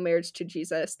mystical marriage to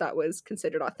Jesus that was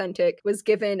considered authentic, was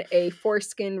given a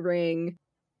foreskin ring.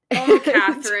 Oh,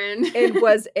 Catherine. And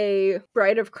was a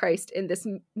bride of Christ in this,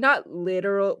 not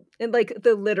literal, in like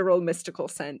the literal mystical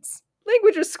sense.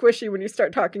 Language is squishy when you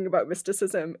start talking about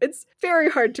mysticism. It's very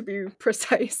hard to be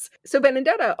precise. So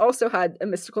Benedetta also had a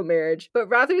mystical marriage, but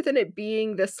rather than it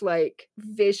being this like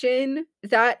vision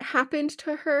that happened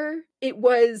to her, it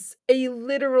was a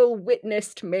literal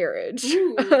witnessed marriage.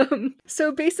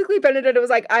 So basically Benedetta was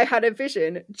like, I had a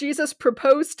vision. Jesus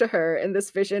proposed to her in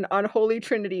this vision on Holy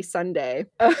Trinity Sunday.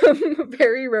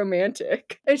 Very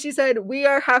romantic. And she said, we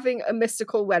are having a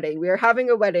mystical wedding. We are having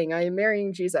a wedding. I am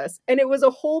marrying Jesus. And it was a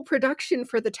whole production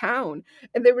for the town.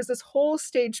 And there was this whole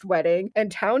staged wedding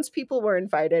and townspeople were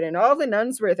invited and all the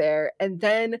nuns were there. And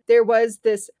then there was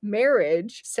this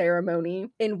marriage ceremony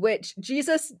in which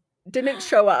Jesus didn't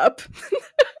show up.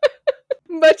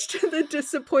 Much to the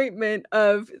disappointment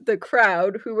of the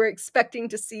crowd who were expecting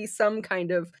to see some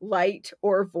kind of light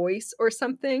or voice or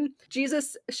something.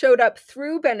 Jesus showed up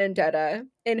through Benedetta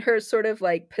in her sort of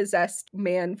like possessed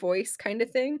man voice kind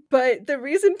of thing. But the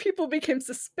reason people became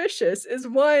suspicious is,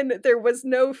 one, there was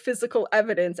no physical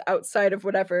evidence outside of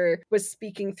whatever was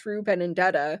speaking through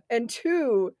Benedetta. And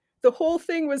two, the whole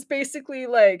thing was basically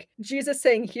like Jesus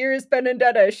saying, here's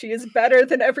Benedetta, she is better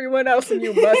than everyone else and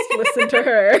you must listen to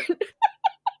her.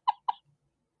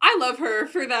 I love her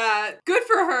for that. Good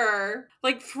for her.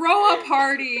 Like, throw a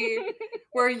party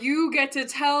where you get to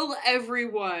tell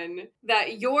everyone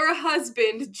that your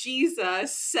husband,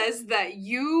 Jesus, says that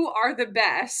you are the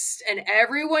best and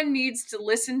everyone needs to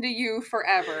listen to you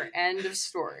forever. End of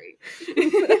story.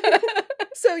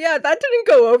 So yeah, that didn't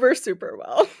go over super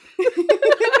well.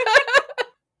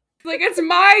 Like, it's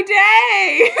my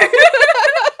day!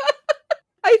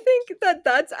 I think that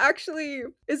that's actually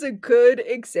is a good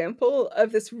example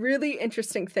of this really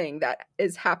interesting thing that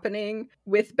is happening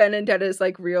with Benedetta's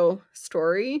like real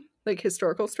story, like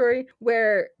historical story,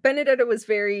 where Benedetta was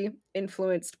very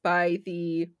influenced by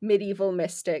the medieval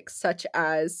mystics such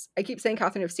as, I keep saying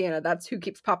Catherine of Siena, that's who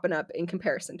keeps popping up in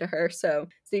comparison to her. So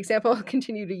it's the example I'll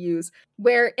continue to use,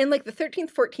 where in like the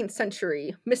 13th, 14th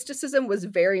century, mysticism was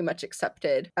very much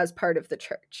accepted as part of the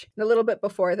church. And a little bit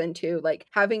before then too, like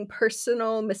having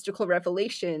personal mystical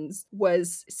revelations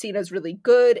was seen as really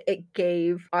good. It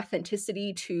gave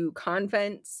authenticity to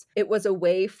convents. It was a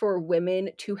way for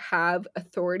women to have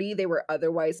authority they were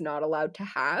otherwise not allowed to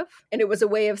have. And it was a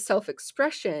way of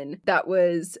self-expression that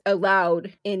was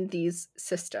allowed in these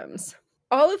systems.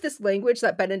 All of this language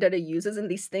that Benedetta uses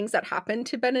and these things that happen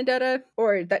to Benedetta,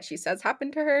 or that she says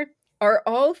happened to her, are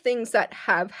all things that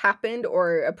have happened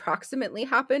or approximately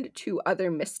happened to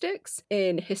other mystics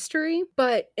in history.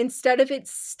 But instead of it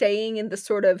staying in the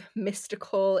sort of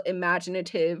mystical,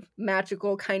 imaginative,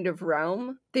 magical kind of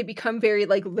realm, they become very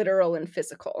like literal and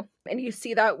physical. And you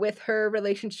see that with her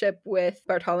relationship with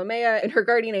Bartolomea and her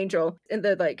guardian angel in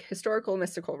the like historical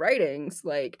mystical writings,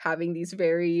 like having these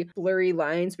very blurry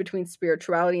lines between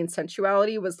spirituality and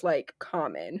sensuality was like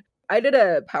common. I did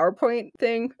a PowerPoint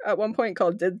thing at one point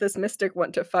called Did This Mystic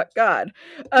Want to Fuck God?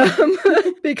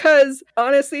 Because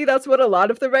honestly, that's what a lot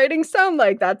of the writings sound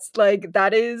like.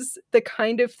 That is the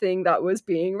kind of thing that was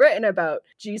being written about.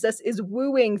 Jesus is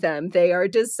wooing them. They are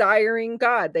desiring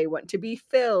God. They want to be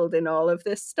filled and all of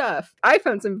this stuff. I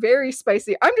found some very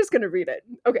spicy, I'm just going to read it.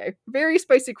 Okay, very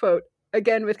spicy quote,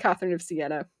 again with Catherine of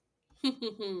Siena.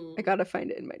 I gotta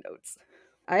find it in my notes.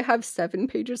 I have 7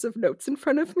 pages of notes in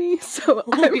front of me, so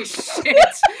Holy shit.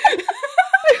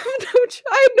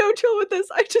 I have no chill with this.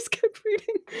 I just kept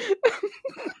reading.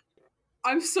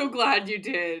 I'm so glad you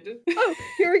did. Oh,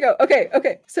 here we go.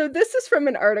 Okay. So this is from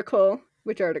an article.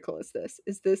 Which article is this?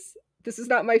 This is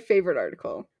not my favorite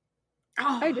article.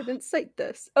 Oh. I didn't cite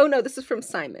this. Oh no, this is from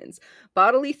Simons.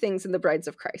 Bodily Things in the Brides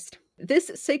of Christ.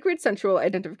 This sacred sensual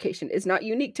identification is not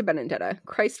unique to Benedetta.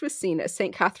 Christ was seen as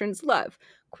St. Catherine's love.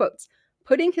 Quotes,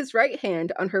 putting his right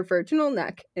hand on her virginal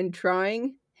neck and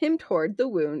drawing him toward the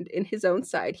wound in his own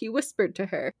side, he whispered to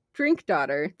her, drink,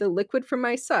 daughter, the liquid from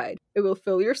my side. It will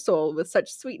fill your soul with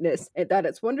such sweetness that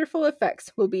its wonderful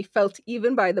effects will be felt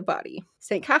even by the body.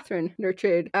 St. Catherine,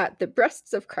 nurtured at the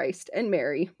breasts of Christ and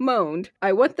Mary, moaned,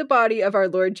 I want the body of our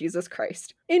Lord Jesus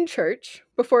Christ. In church,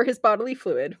 before his bodily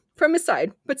fluid, from his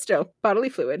side, but still, bodily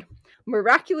fluid,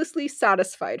 miraculously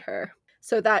satisfied her,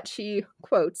 so that she,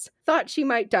 quotes, thought she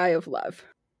might die of love.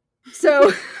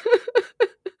 So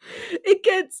it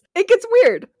gets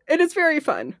weird, and it's very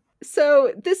fun.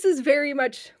 So this is very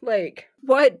much like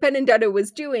what Benedetta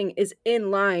was doing is in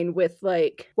line with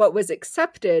like what was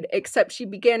accepted, except she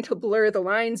began to blur the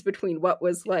lines between what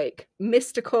was like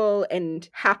mystical and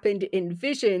happened in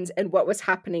visions and what was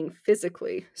happening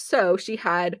physically. So she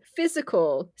had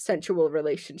physical sensual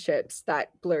relationships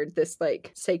that blurred this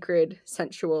like sacred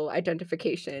sensual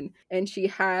identification. And she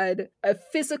had a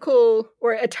physical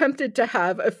or attempted to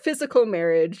have a physical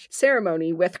marriage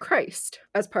ceremony with Christ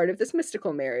as part of this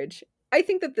mystical marriage. I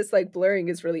think that this like blurring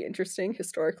is really interesting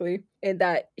historically, and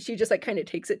that she just like kind of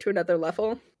takes it to another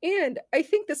level. And I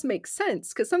think this makes sense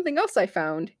because something else I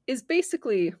found is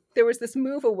basically there was this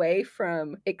move away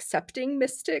from accepting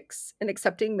mystics and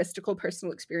accepting mystical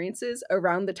personal experiences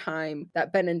around the time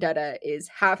that Benedetta is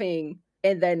having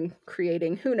and then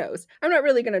creating, who knows. I'm not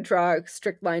really going to draw a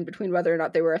strict line between whether or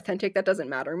not they were authentic. That doesn't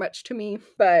matter much to me.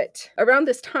 But around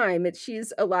this time,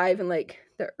 she's alive in like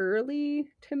the early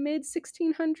to mid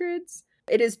 1600s.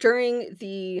 It is during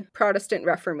the Protestant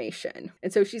Reformation.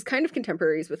 And so she's kind of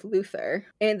contemporaries with Luther.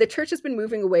 And the church has been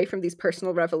moving away from these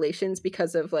personal revelations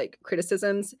because of like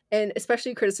criticisms, and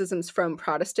especially criticisms from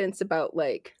Protestants about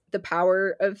like the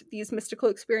power of these mystical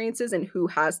experiences and who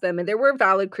has them. And there were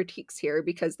valid critiques here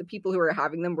because the people who were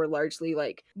having them were largely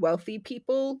like wealthy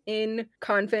people in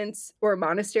convents or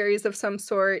monasteries of some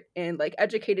sort and like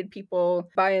educated people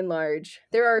by and large.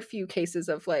 There are a few cases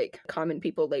of like common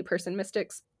people, layperson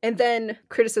mystics. And then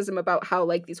criticism about how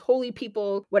like these holy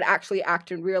people would actually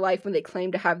act in real life when they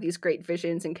claim to have these great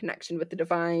visions and connection with the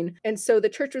divine. And so the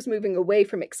church was moving away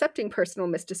from accepting personal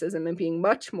mysticism and being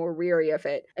much more weary of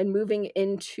it and moving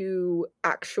into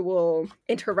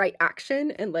right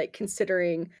action and like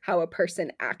considering how a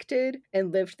person acted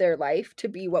and lived their life to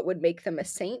be what would make them a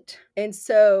saint. And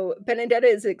so Benedetta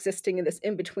is existing in this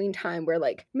in-between time where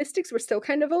like mystics were still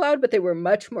kind of allowed, but they were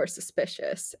much more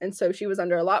suspicious. And so she was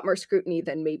under a lot more scrutiny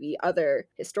than maybe other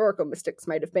historical mystics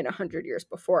might have been 100 years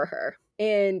before her.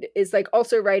 And is like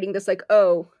also writing this like,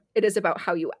 oh, it is about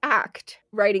how you act,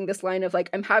 writing this line of like,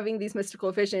 I'm having these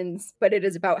mystical visions, but it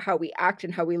is about how we act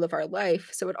and how we live our life.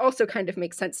 So it also kind of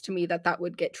makes sense to me that that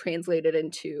would get translated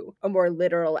into a more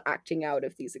literal acting out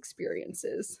of these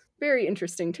experiences. Very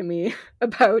interesting to me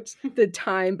about the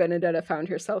time Benedetta found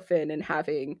herself in and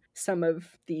having some of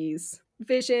these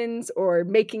visions or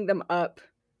making them up.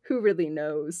 Who really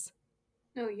knows?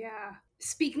 Oh, yeah.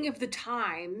 Speaking of the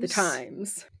times. The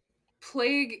times.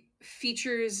 Plague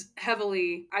features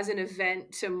heavily as an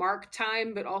event to mark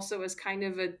time, but also as kind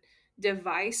of a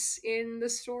device in the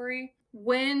story.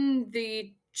 When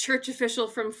the church official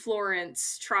from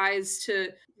Florence tries to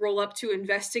roll up to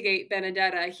investigate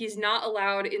Benedetta, he's not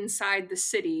allowed inside the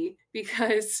city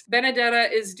because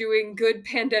Benedetta is doing good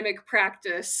pandemic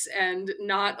practice and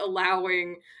not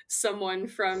allowing someone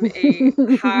from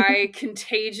a high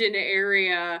contagion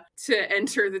area to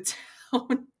enter the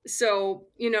town. So,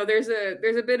 you know, there's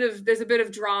a bit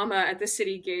of drama at the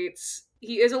city gates.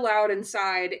 He is allowed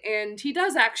inside and he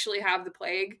does actually have the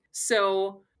plague.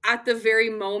 So at the very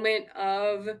moment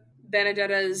of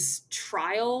Benedetta's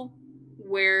trial,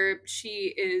 where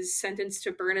she is sentenced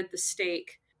to burn at the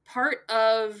stake, part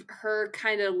of her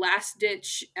kind of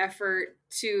last-ditch effort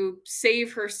to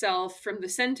save herself from the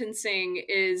sentencing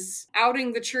is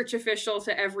outing the church official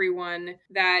to everyone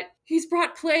that he's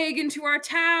brought plague into our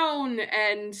town,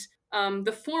 and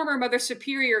the former Mother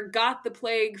Superior got the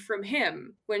plague from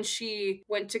him when she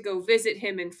went to go visit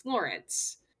him in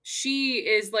Florence. She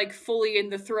is like fully in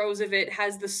the throes of it,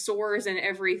 has the sores and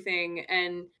everything,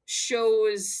 and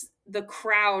shows the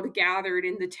crowd gathered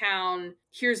in the town,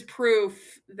 here's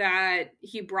proof that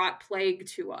he brought plague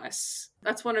to us.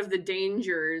 That's one of the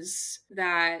dangers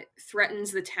that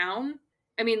threatens the town.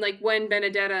 I mean, like when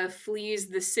Benedetta flees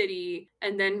the city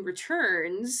and then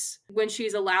returns, when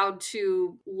she's allowed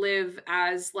to live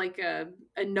as like a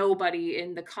nobody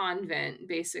in the convent,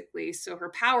 basically. So her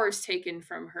power is taken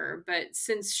from her. But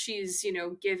since she's,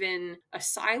 given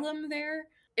asylum there,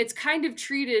 it's kind of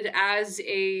treated as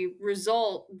a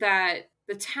result that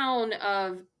the town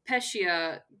of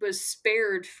Pescia was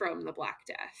spared from the Black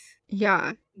Death.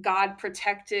 Yeah. God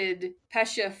protected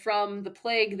Pescia from the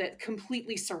plague that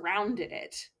completely surrounded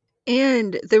it.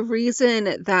 And the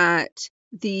reason that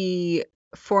the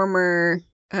former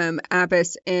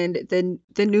abbess and the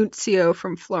nuncio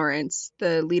from Florence,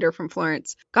 the leader from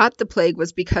Florence, got the plague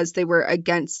was because they were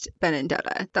against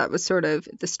Benedetta. That was sort of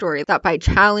the story, that by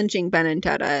challenging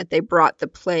Benedetta, they brought the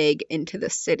plague into the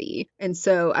city. And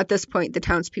so at this point, the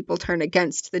townspeople turn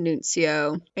against the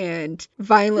nuncio and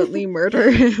violently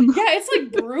murder him. Yeah, it's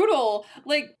like brutal.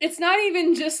 Like, it's not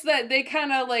even just that they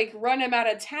kind of like run him out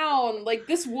of town. Like,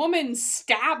 this woman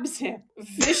stabs him,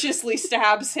 viciously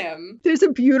stabs him. There's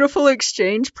a beautiful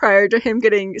exchange prior to him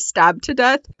getting stabbed to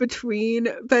death between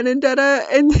Benedetta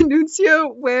and the nuncio,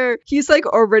 where he's like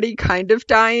already kind of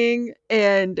dying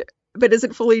but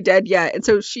isn't fully dead yet. And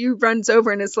so she runs over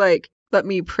and is like, let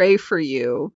me pray for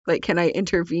you. Like, can I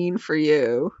intervene for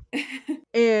you?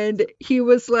 And he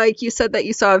was like, you said that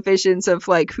you saw visions of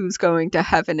like who's going to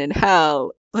heaven and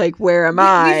hell. Like, where am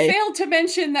I? We failed to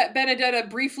mention that Benedetta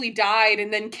briefly died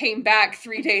and then came back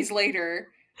 3 days later.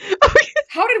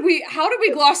 How did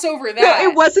we gloss over that? No,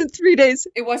 it wasn't 3 days.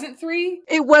 It wasn't 3?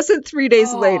 It wasn't 3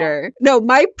 days later. No,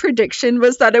 my prediction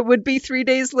was that it would be 3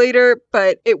 days later,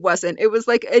 but it wasn't. It was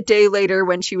like a day later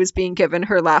when she was being given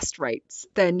her last rites.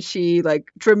 Then she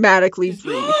like dramatically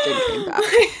breathed and came back.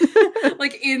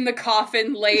 Like in the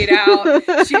coffin, laid out.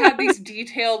 She had these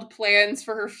detailed plans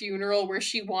for her funeral where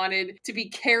she wanted to be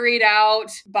carried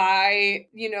out by,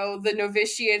 the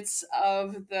novitiates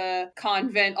of the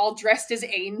convent, all dressed as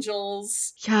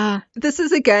angels. Yeah. This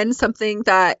is again something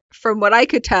that, from what I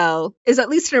could tell, is at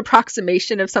least an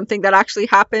approximation of something that actually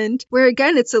happened, where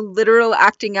again, it's a literal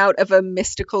acting out of a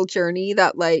mystical journey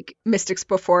that like mystics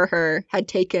before her had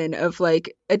taken, of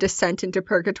like a descent into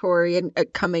purgatory and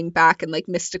coming back and like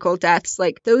mystical deaths.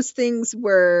 Like those things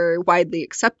were widely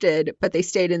accepted, but they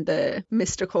stayed in the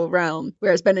mystical realm,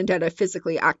 whereas Benedetta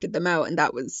physically acted them out. And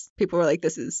that was, people were like,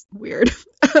 this is weird.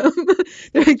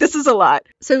 They're like, this is a lot.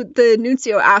 So the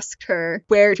nuncio asked her,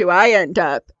 where do I end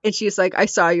up? And she's like, I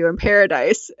saw you in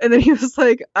paradise. And then he was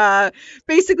like,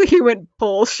 basically he went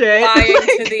bullshit. Lying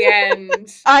to the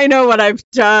end. I know what I've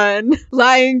done.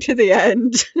 Lying to the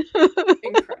end.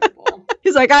 Incredible.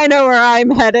 He's like, I know where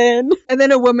I'm headed. And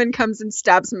then a woman comes and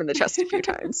stabs him in the chest a few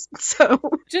times. So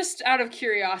just out of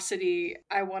curiosity,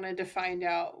 I wanted to find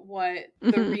out what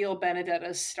the real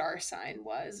Benedetta's star sign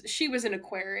was. She was an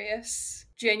Aquarius,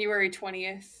 January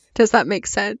 20th. Does that make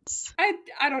sense?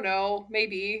 I don't know,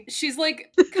 maybe. She's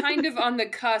like kind of on the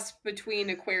cusp between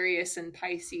Aquarius and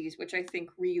Pisces, which I think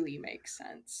really makes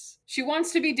sense. She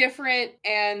wants to be different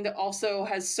and also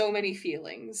has so many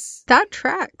feelings. That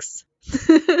tracks.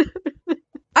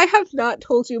 I have not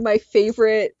told you my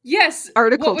favorite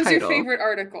article What was title. Your favorite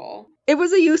article? It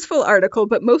was a useful article,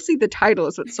 but mostly the title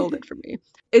is what sold it for me.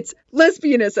 It's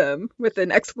lesbianism with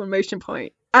an exclamation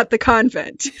point at the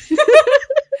convent.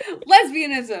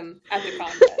 Lesbianism at the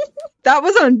convent. That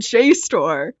was on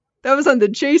JSTOR. That was on the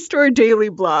JSTOR daily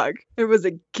blog. It was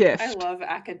a gift. I love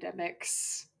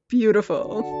academics.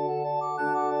 Beautiful.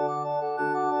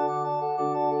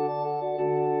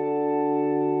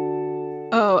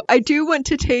 Oh, I do want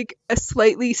to take a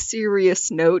slightly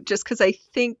serious note, just because I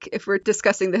think if we're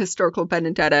discussing the historical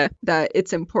Benedetta, that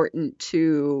it's important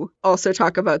to also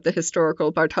talk about the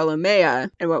historical Bartolomea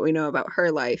and what we know about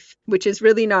her life, which is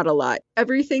really not a lot.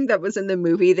 Everything that was in the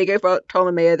movie, they gave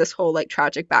Bartolomea this whole like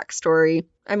tragic backstory.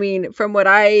 I mean, from what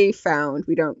I found,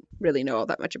 we don't really know all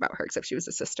that much about her, except she was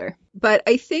a sister. But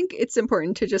I think it's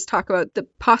important to just talk about the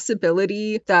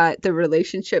possibility that the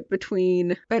relationship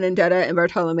between Benedetta and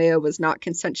Bartolomea was not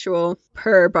consensual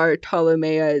per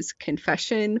Bartolomea's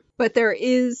confession. But there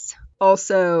is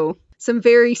also some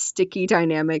very sticky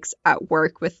dynamics at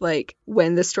work with like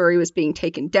when the story was being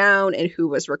taken down and who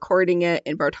was recording it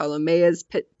and Bartolomea's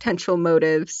potential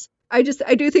motives. I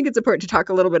do think it's important to talk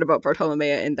a little bit about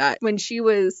Bartolomea in that when she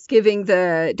was during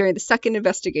the second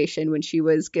investigation, when she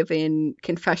was given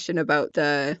confession about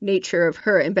the nature of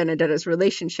her and Benedetta's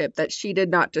relationship, that she did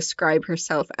not describe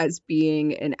herself as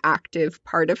being an active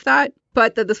part of that.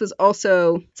 but that this was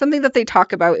also something that they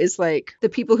talk about is like the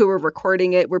people who were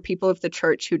recording it were people of the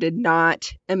church who did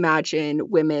not imagine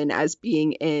women as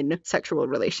being in sexual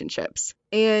relationships.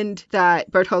 And that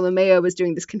Bartolomea was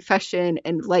doing this confession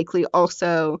and likely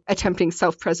also attempting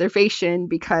self-preservation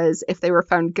because if they were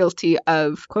found guilty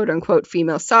of quote unquote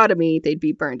female sodomy, they'd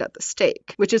be burned at the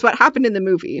stake, which is what happened in the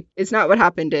movie. It's not what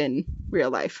happened in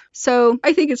real life. So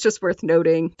I think it's just worth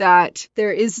noting that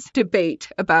there is debate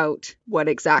about what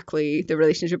exactly the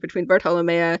relationship between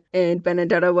Bartolomea and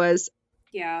Benedetta was.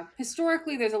 Yeah,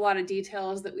 historically, there's a lot of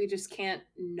details that we just can't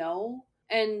know.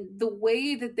 And the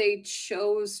way that they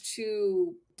chose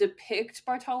to depict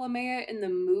Bartolomea in the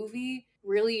movie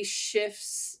really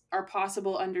shifts our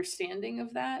possible understanding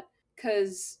of that.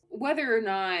 Because whether or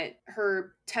not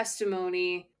her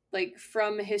testimony, like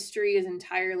from history, is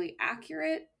entirely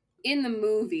accurate, in the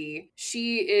movie,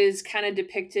 she is kind of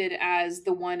depicted as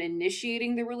the one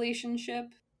initiating the relationship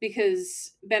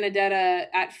because Benedetta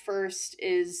at first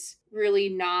is really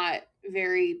not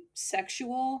very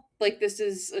sexual. Like, this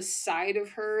is a side of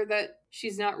her that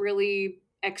she's not really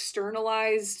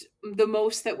externalized. The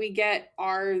most that we get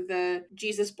are the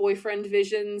Jesus boyfriend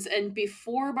visions, and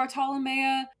before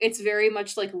Bartolomea, it's very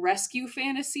much like rescue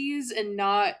fantasies and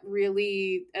not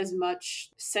really as much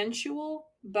sensual.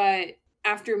 But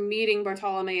after meeting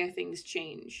Bartolomea, things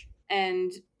change.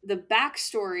 And the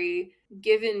backstory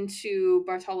given to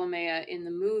Bartolomea in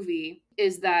the movie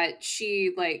is that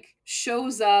she like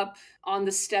shows up on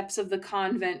the steps of the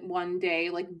convent one day,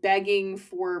 like begging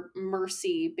for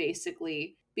mercy,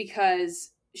 basically,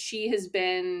 because she has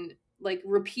been like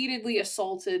repeatedly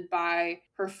assaulted by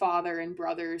her father and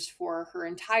brothers for her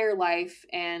entire life.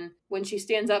 And when she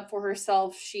stands up for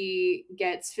herself, she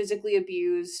gets physically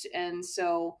abused. And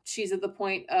so she's at the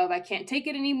point of, I can't take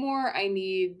it anymore. I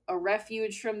need a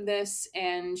refuge from this.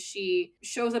 And she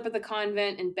shows up at the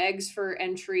convent and begs for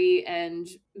entry, and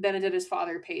Benedetta's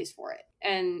father pays for it.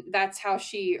 And that's how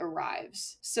she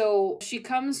arrives. So she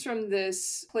comes from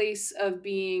this place of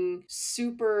being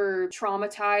super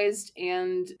traumatized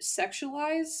and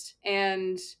sexualized.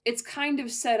 And it's kind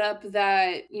of set up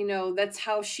that, you know, that's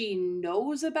how she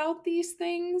knows about these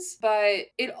things. But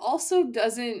it also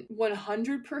doesn't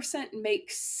 100%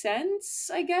 make sense,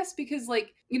 I guess, because,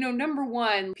 like, you know, number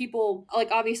one, people, like,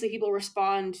 obviously people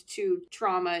respond to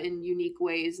trauma in unique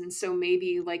ways. And so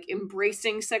maybe, like,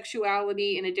 embracing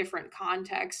sexuality in a different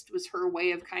context was her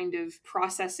way of kind of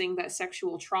processing that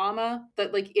sexual trauma,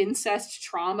 that, like, incest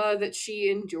trauma that she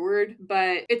endured.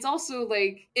 But it's also,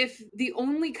 like, if the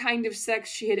only kind of sex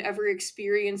she had ever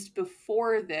experienced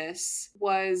before this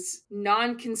was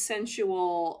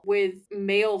non-consensual with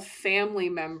male family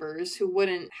members who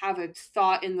wouldn't have a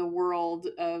thought in the world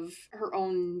of her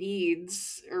own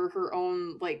needs or her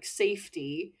own, like,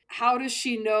 safety, how does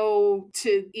she know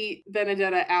to eat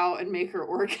Benedetta out and make her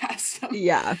orgasm?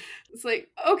 Yeah. It's like,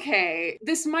 okay,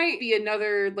 this might be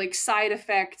another, like, side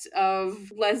effect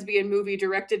of lesbian movie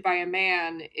directed by a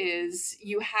man, is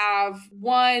you have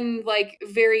one, like,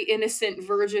 very innocent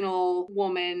virginal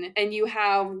woman, and you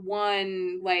have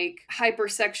one, like,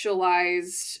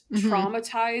 hypersexualized,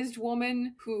 traumatized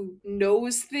woman who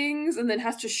knows things and then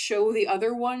has to show the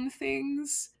other one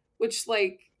things, which,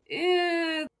 like,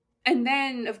 and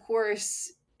then, of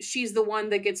course, she's the one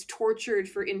that gets tortured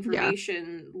for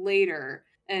information later.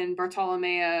 And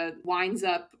Bartolomea winds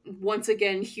up once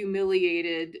again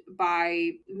humiliated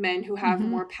by men who have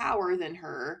more power than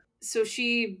her. So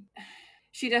she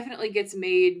definitely gets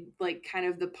made, like, kind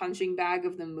of the punching bag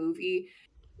of the movie.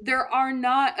 There are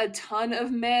not a ton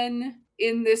of men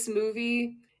in this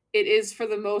movie. It is, for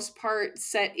the most part,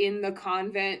 set in the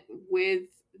convent with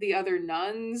the other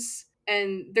nuns.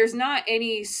 And there's not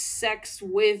any sex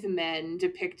with men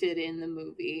depicted in the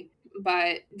movie.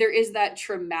 But there is that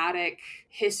traumatic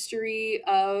history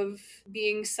of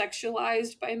being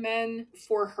sexualized by men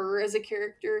for her as a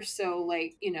character. So,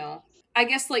 like, you know, I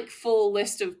guess, like, full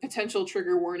list of potential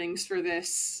trigger warnings for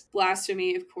this.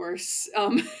 Blasphemy, of course.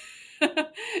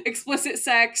 Explicit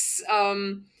sex,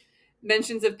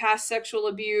 mentions of past sexual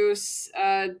abuse,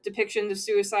 depictions of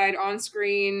suicide on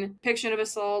screen, depiction of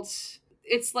assault.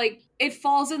 It's like, it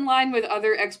falls in line with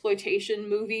other exploitation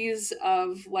movies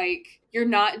of, like, you're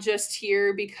not just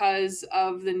here because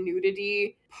of the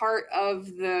nudity. Part of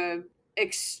the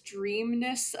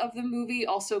extremeness of the movie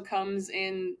also comes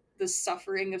in the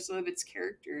suffering of some of its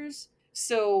characters.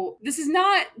 So this is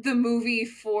not the movie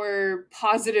for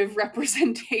positive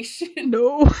representation.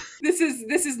 No. This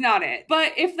is not it.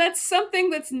 But if that's something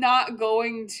that's not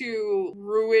going to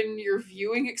ruin your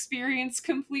viewing experience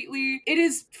completely, it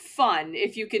is fun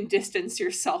if you can distance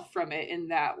yourself from it in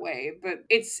that way. But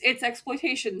it's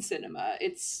exploitation cinema.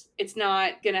 It's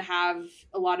not going to have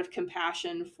a lot of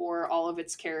compassion for all of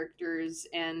its characters,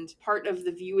 and part of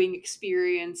the viewing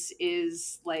experience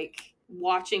is like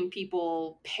watching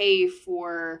people pay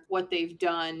for what they've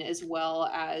done as well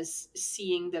as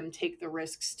seeing them take the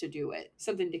risks to do it.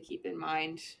 Something to keep in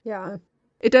mind. Yeah.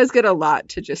 It does get a lot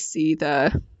to just see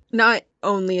the, not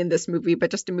only in this movie,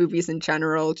 but just in movies in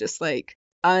general, just like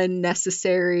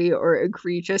unnecessary or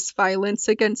egregious violence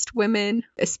against women,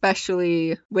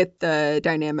 especially with the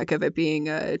dynamic of it being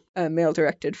a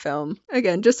male-directed film.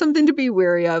 Again, just something to be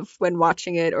wary of when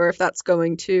watching it, or if that's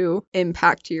going to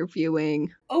impact your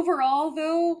viewing. Overall,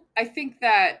 though, I think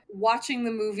that watching the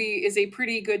movie is a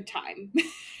pretty good time.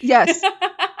 Yes.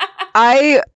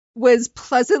 I was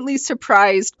pleasantly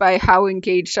surprised by how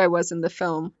engaged I was in the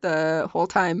film the whole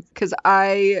time, because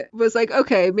I was like,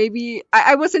 okay, maybe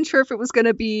I wasn't sure if it was going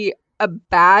to be a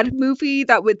bad movie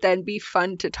that would then be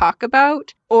fun to talk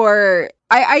about, or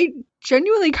I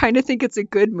genuinely kind of think it's a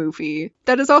good movie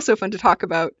that is also fun to talk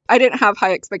about. I didn't have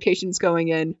high expectations going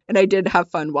in, and I did have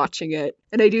fun watching it.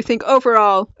 And I do think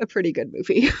overall a pretty good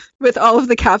movie with all of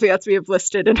the caveats we have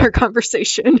listed in our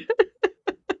conversation.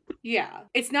 Yeah,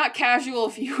 it's not casual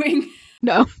viewing.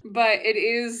 No. But it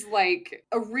is like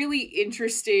a really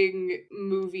interesting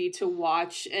movie to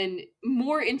watch and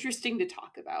more interesting to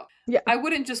talk about. Yeah. I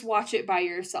wouldn't just watch it by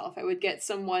yourself. I would get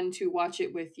someone to watch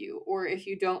it with you. Or if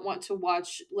you don't want to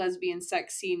watch lesbian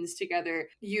sex scenes together,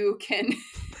 you can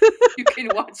you can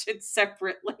watch it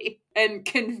separately and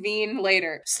convene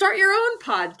later. Start your own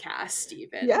podcast,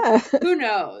 even. Yeah. Who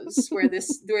knows where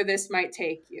this might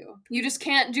take you. You just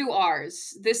can't do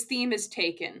ours. This theme is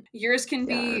taken. Yours can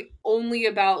be only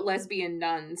about lesbian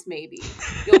nuns, maybe.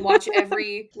 You'll watch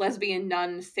every lesbian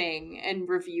nun thing and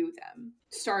review them,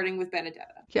 starting with Benedetta.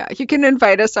 Yeah, you can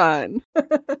invite us on.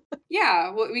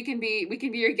 Yeah, well, we can be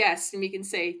your guests, and we can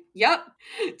say "yup"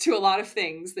 to a lot of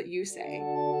things that you say.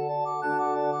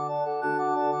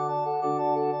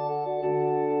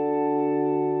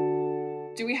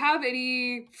 Do we have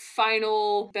any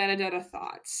final Benedetta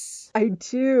thoughts? I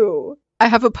do. I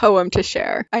have a poem to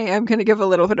share. I am going to give a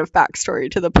little bit of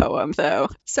backstory to the poem, though.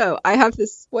 So I have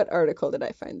this. What article did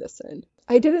I find this in?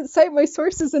 I didn't cite my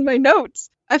sources in my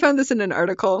notes. I found this in an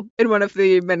article, in one of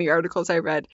the many articles I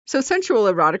read. So sensual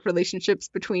erotic relationships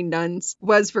between nuns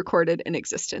was recorded in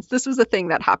existence. This was a thing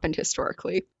that happened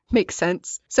historically. Makes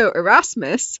sense. So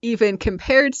Erasmus even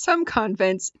compared some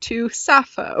convents to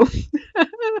Sappho,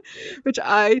 which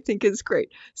I think is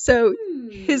great. So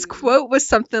his quote was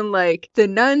something like, "The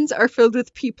nuns are filled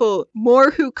with people more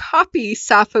who copy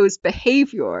Sappho's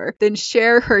behavior than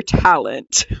share her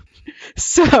talent."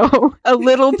 So a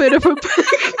little bit of a...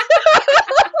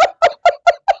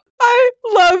 I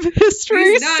love history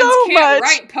These nuns so can't much.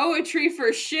 write poetry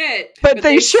for shit, but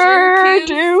they sure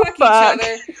do fuck. Each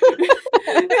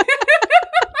other.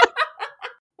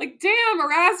 Like, damn,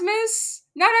 Erasmus.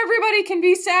 Not everybody can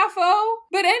be Sappho,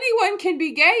 but anyone can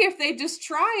be gay if they just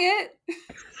try it.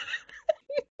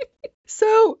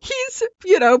 So he's,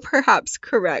 perhaps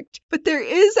correct. But there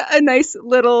is a nice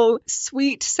little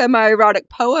sweet semi-erotic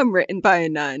poem written by a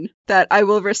nun that I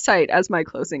will recite as my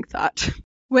closing thought.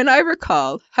 When I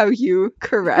recall how you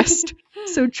caressed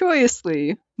so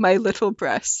joyously my little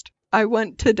breast, I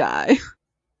want to die.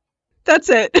 That's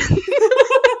it.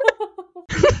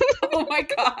 Oh my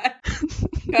god.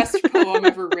 Best poem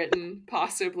ever written,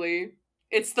 possibly.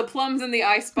 It's the plums in the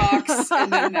icebox,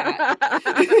 and then that.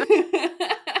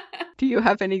 Do you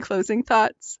have any closing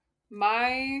thoughts?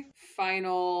 My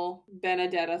final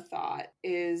Benedetta thought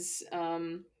is,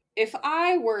 if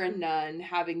I were a nun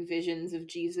having visions of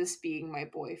Jesus being my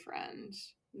boyfriend,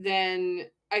 then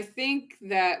I think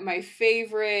that my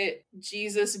favorite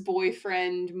Jesus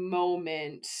boyfriend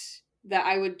moment that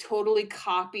I would totally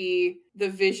copy the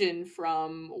vision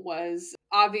from was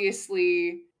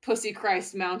obviously Pussy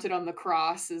Christ mounted on the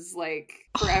cross is like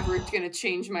forever gonna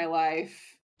change my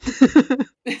life.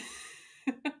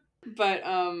 But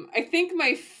I think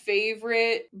my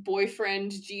favorite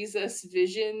boyfriend Jesus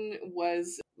vision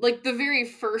was like the very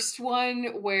first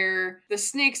one where the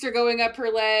snakes are going up her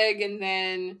leg and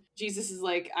then Jesus is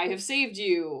like, "I have saved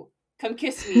you. Come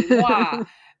kiss me." Mwah.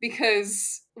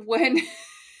 Because when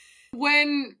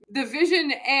When the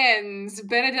vision ends,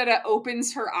 Benedetta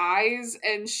opens her eyes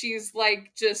and she's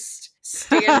like just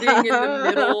standing in the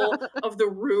middle of the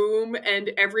room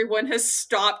and everyone has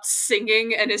stopped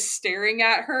singing and is staring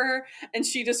at her, and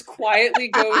she just quietly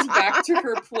goes back to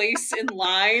her place in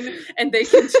line and they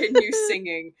continue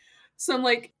singing. So I'm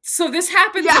like, so this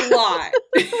happens a lot.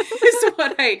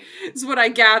 is what I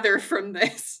gather from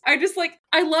this. I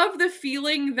love the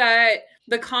feeling that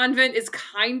the convent is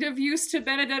kind of used to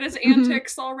Benedetta's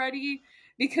antics already,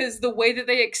 because the way that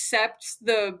they accept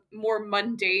the more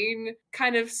mundane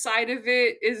kind of side of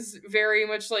it is very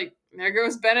much like, there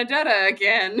goes Benedetta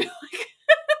again.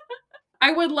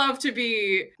 I would love to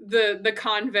be the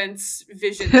convent's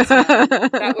visions nun.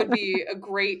 That would be a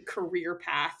great career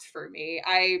path for me.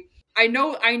 I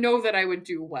know that I would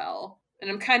do well. And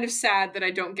I'm kind of sad that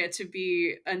I don't get to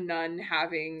be a nun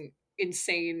having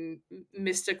insane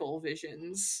mystical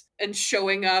visions and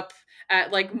showing up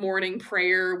at like morning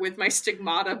prayer with my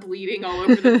stigmata bleeding all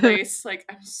over the place. Like,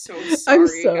 I'm so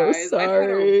sorry, guys. Sorry. I've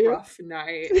had a rough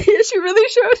night. She really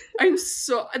should.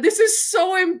 This is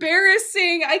so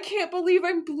embarrassing. I can't believe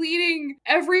I'm bleeding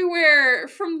everywhere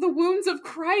from the wounds of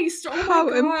Christ. Oh my God. How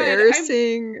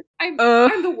embarrassing. I'm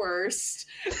the worst.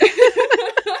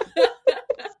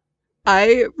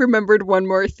 I remembered one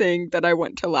more thing that I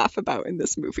want to laugh about in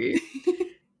this movie.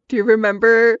 Do you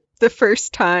remember the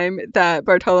first time that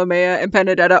Bartolomea and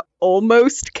Benedetta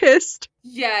almost kissed?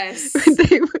 Yes.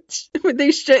 When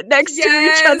they shit next to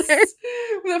each other.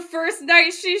 The first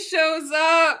night she shows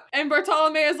up and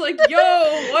Bartolomea's like,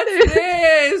 yo, what's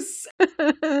this?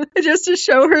 Just to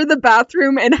show her the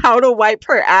bathroom and how to wipe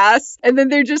her ass. And then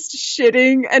they're just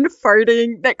shitting and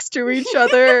farting next to each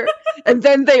other. And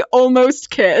then they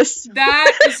almost kiss.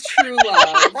 That is true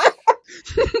love.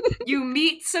 You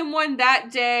meet someone that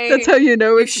day. That's how you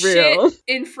know it's real. Shit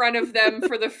in front of them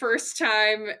for the first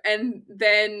time, and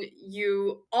then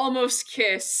you almost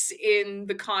kiss in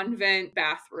the convent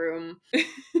bathroom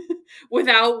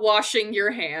without washing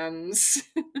your hands.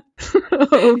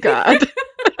 Oh, God.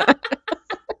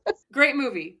 Great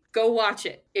movie. Go watch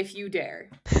it if you dare.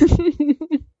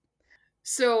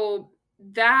 So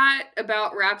that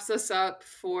about wraps us up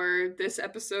for this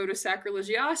episode of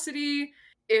Sacrilegiosity.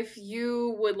 If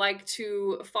you would like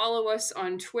to follow us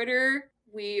on Twitter,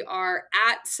 we are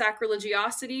at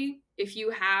Sacrilegiosity. If you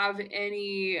have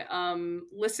any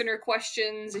listener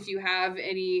questions, if you have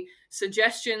any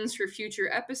suggestions for future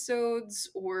episodes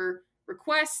or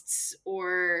requests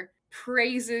or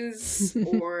praises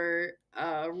or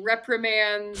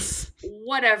reprimands,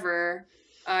 whatever,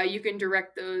 you can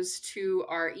direct those to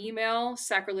our email,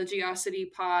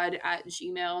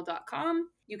 sacrilegiositypod@gmail.com.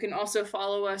 You can also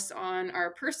follow us on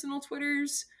our personal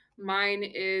Twitters. Mine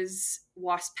is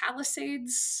Wasp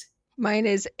Palisades. Mine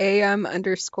is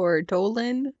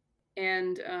AM_Dolan.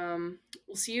 And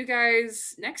we'll see you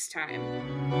guys next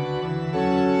time.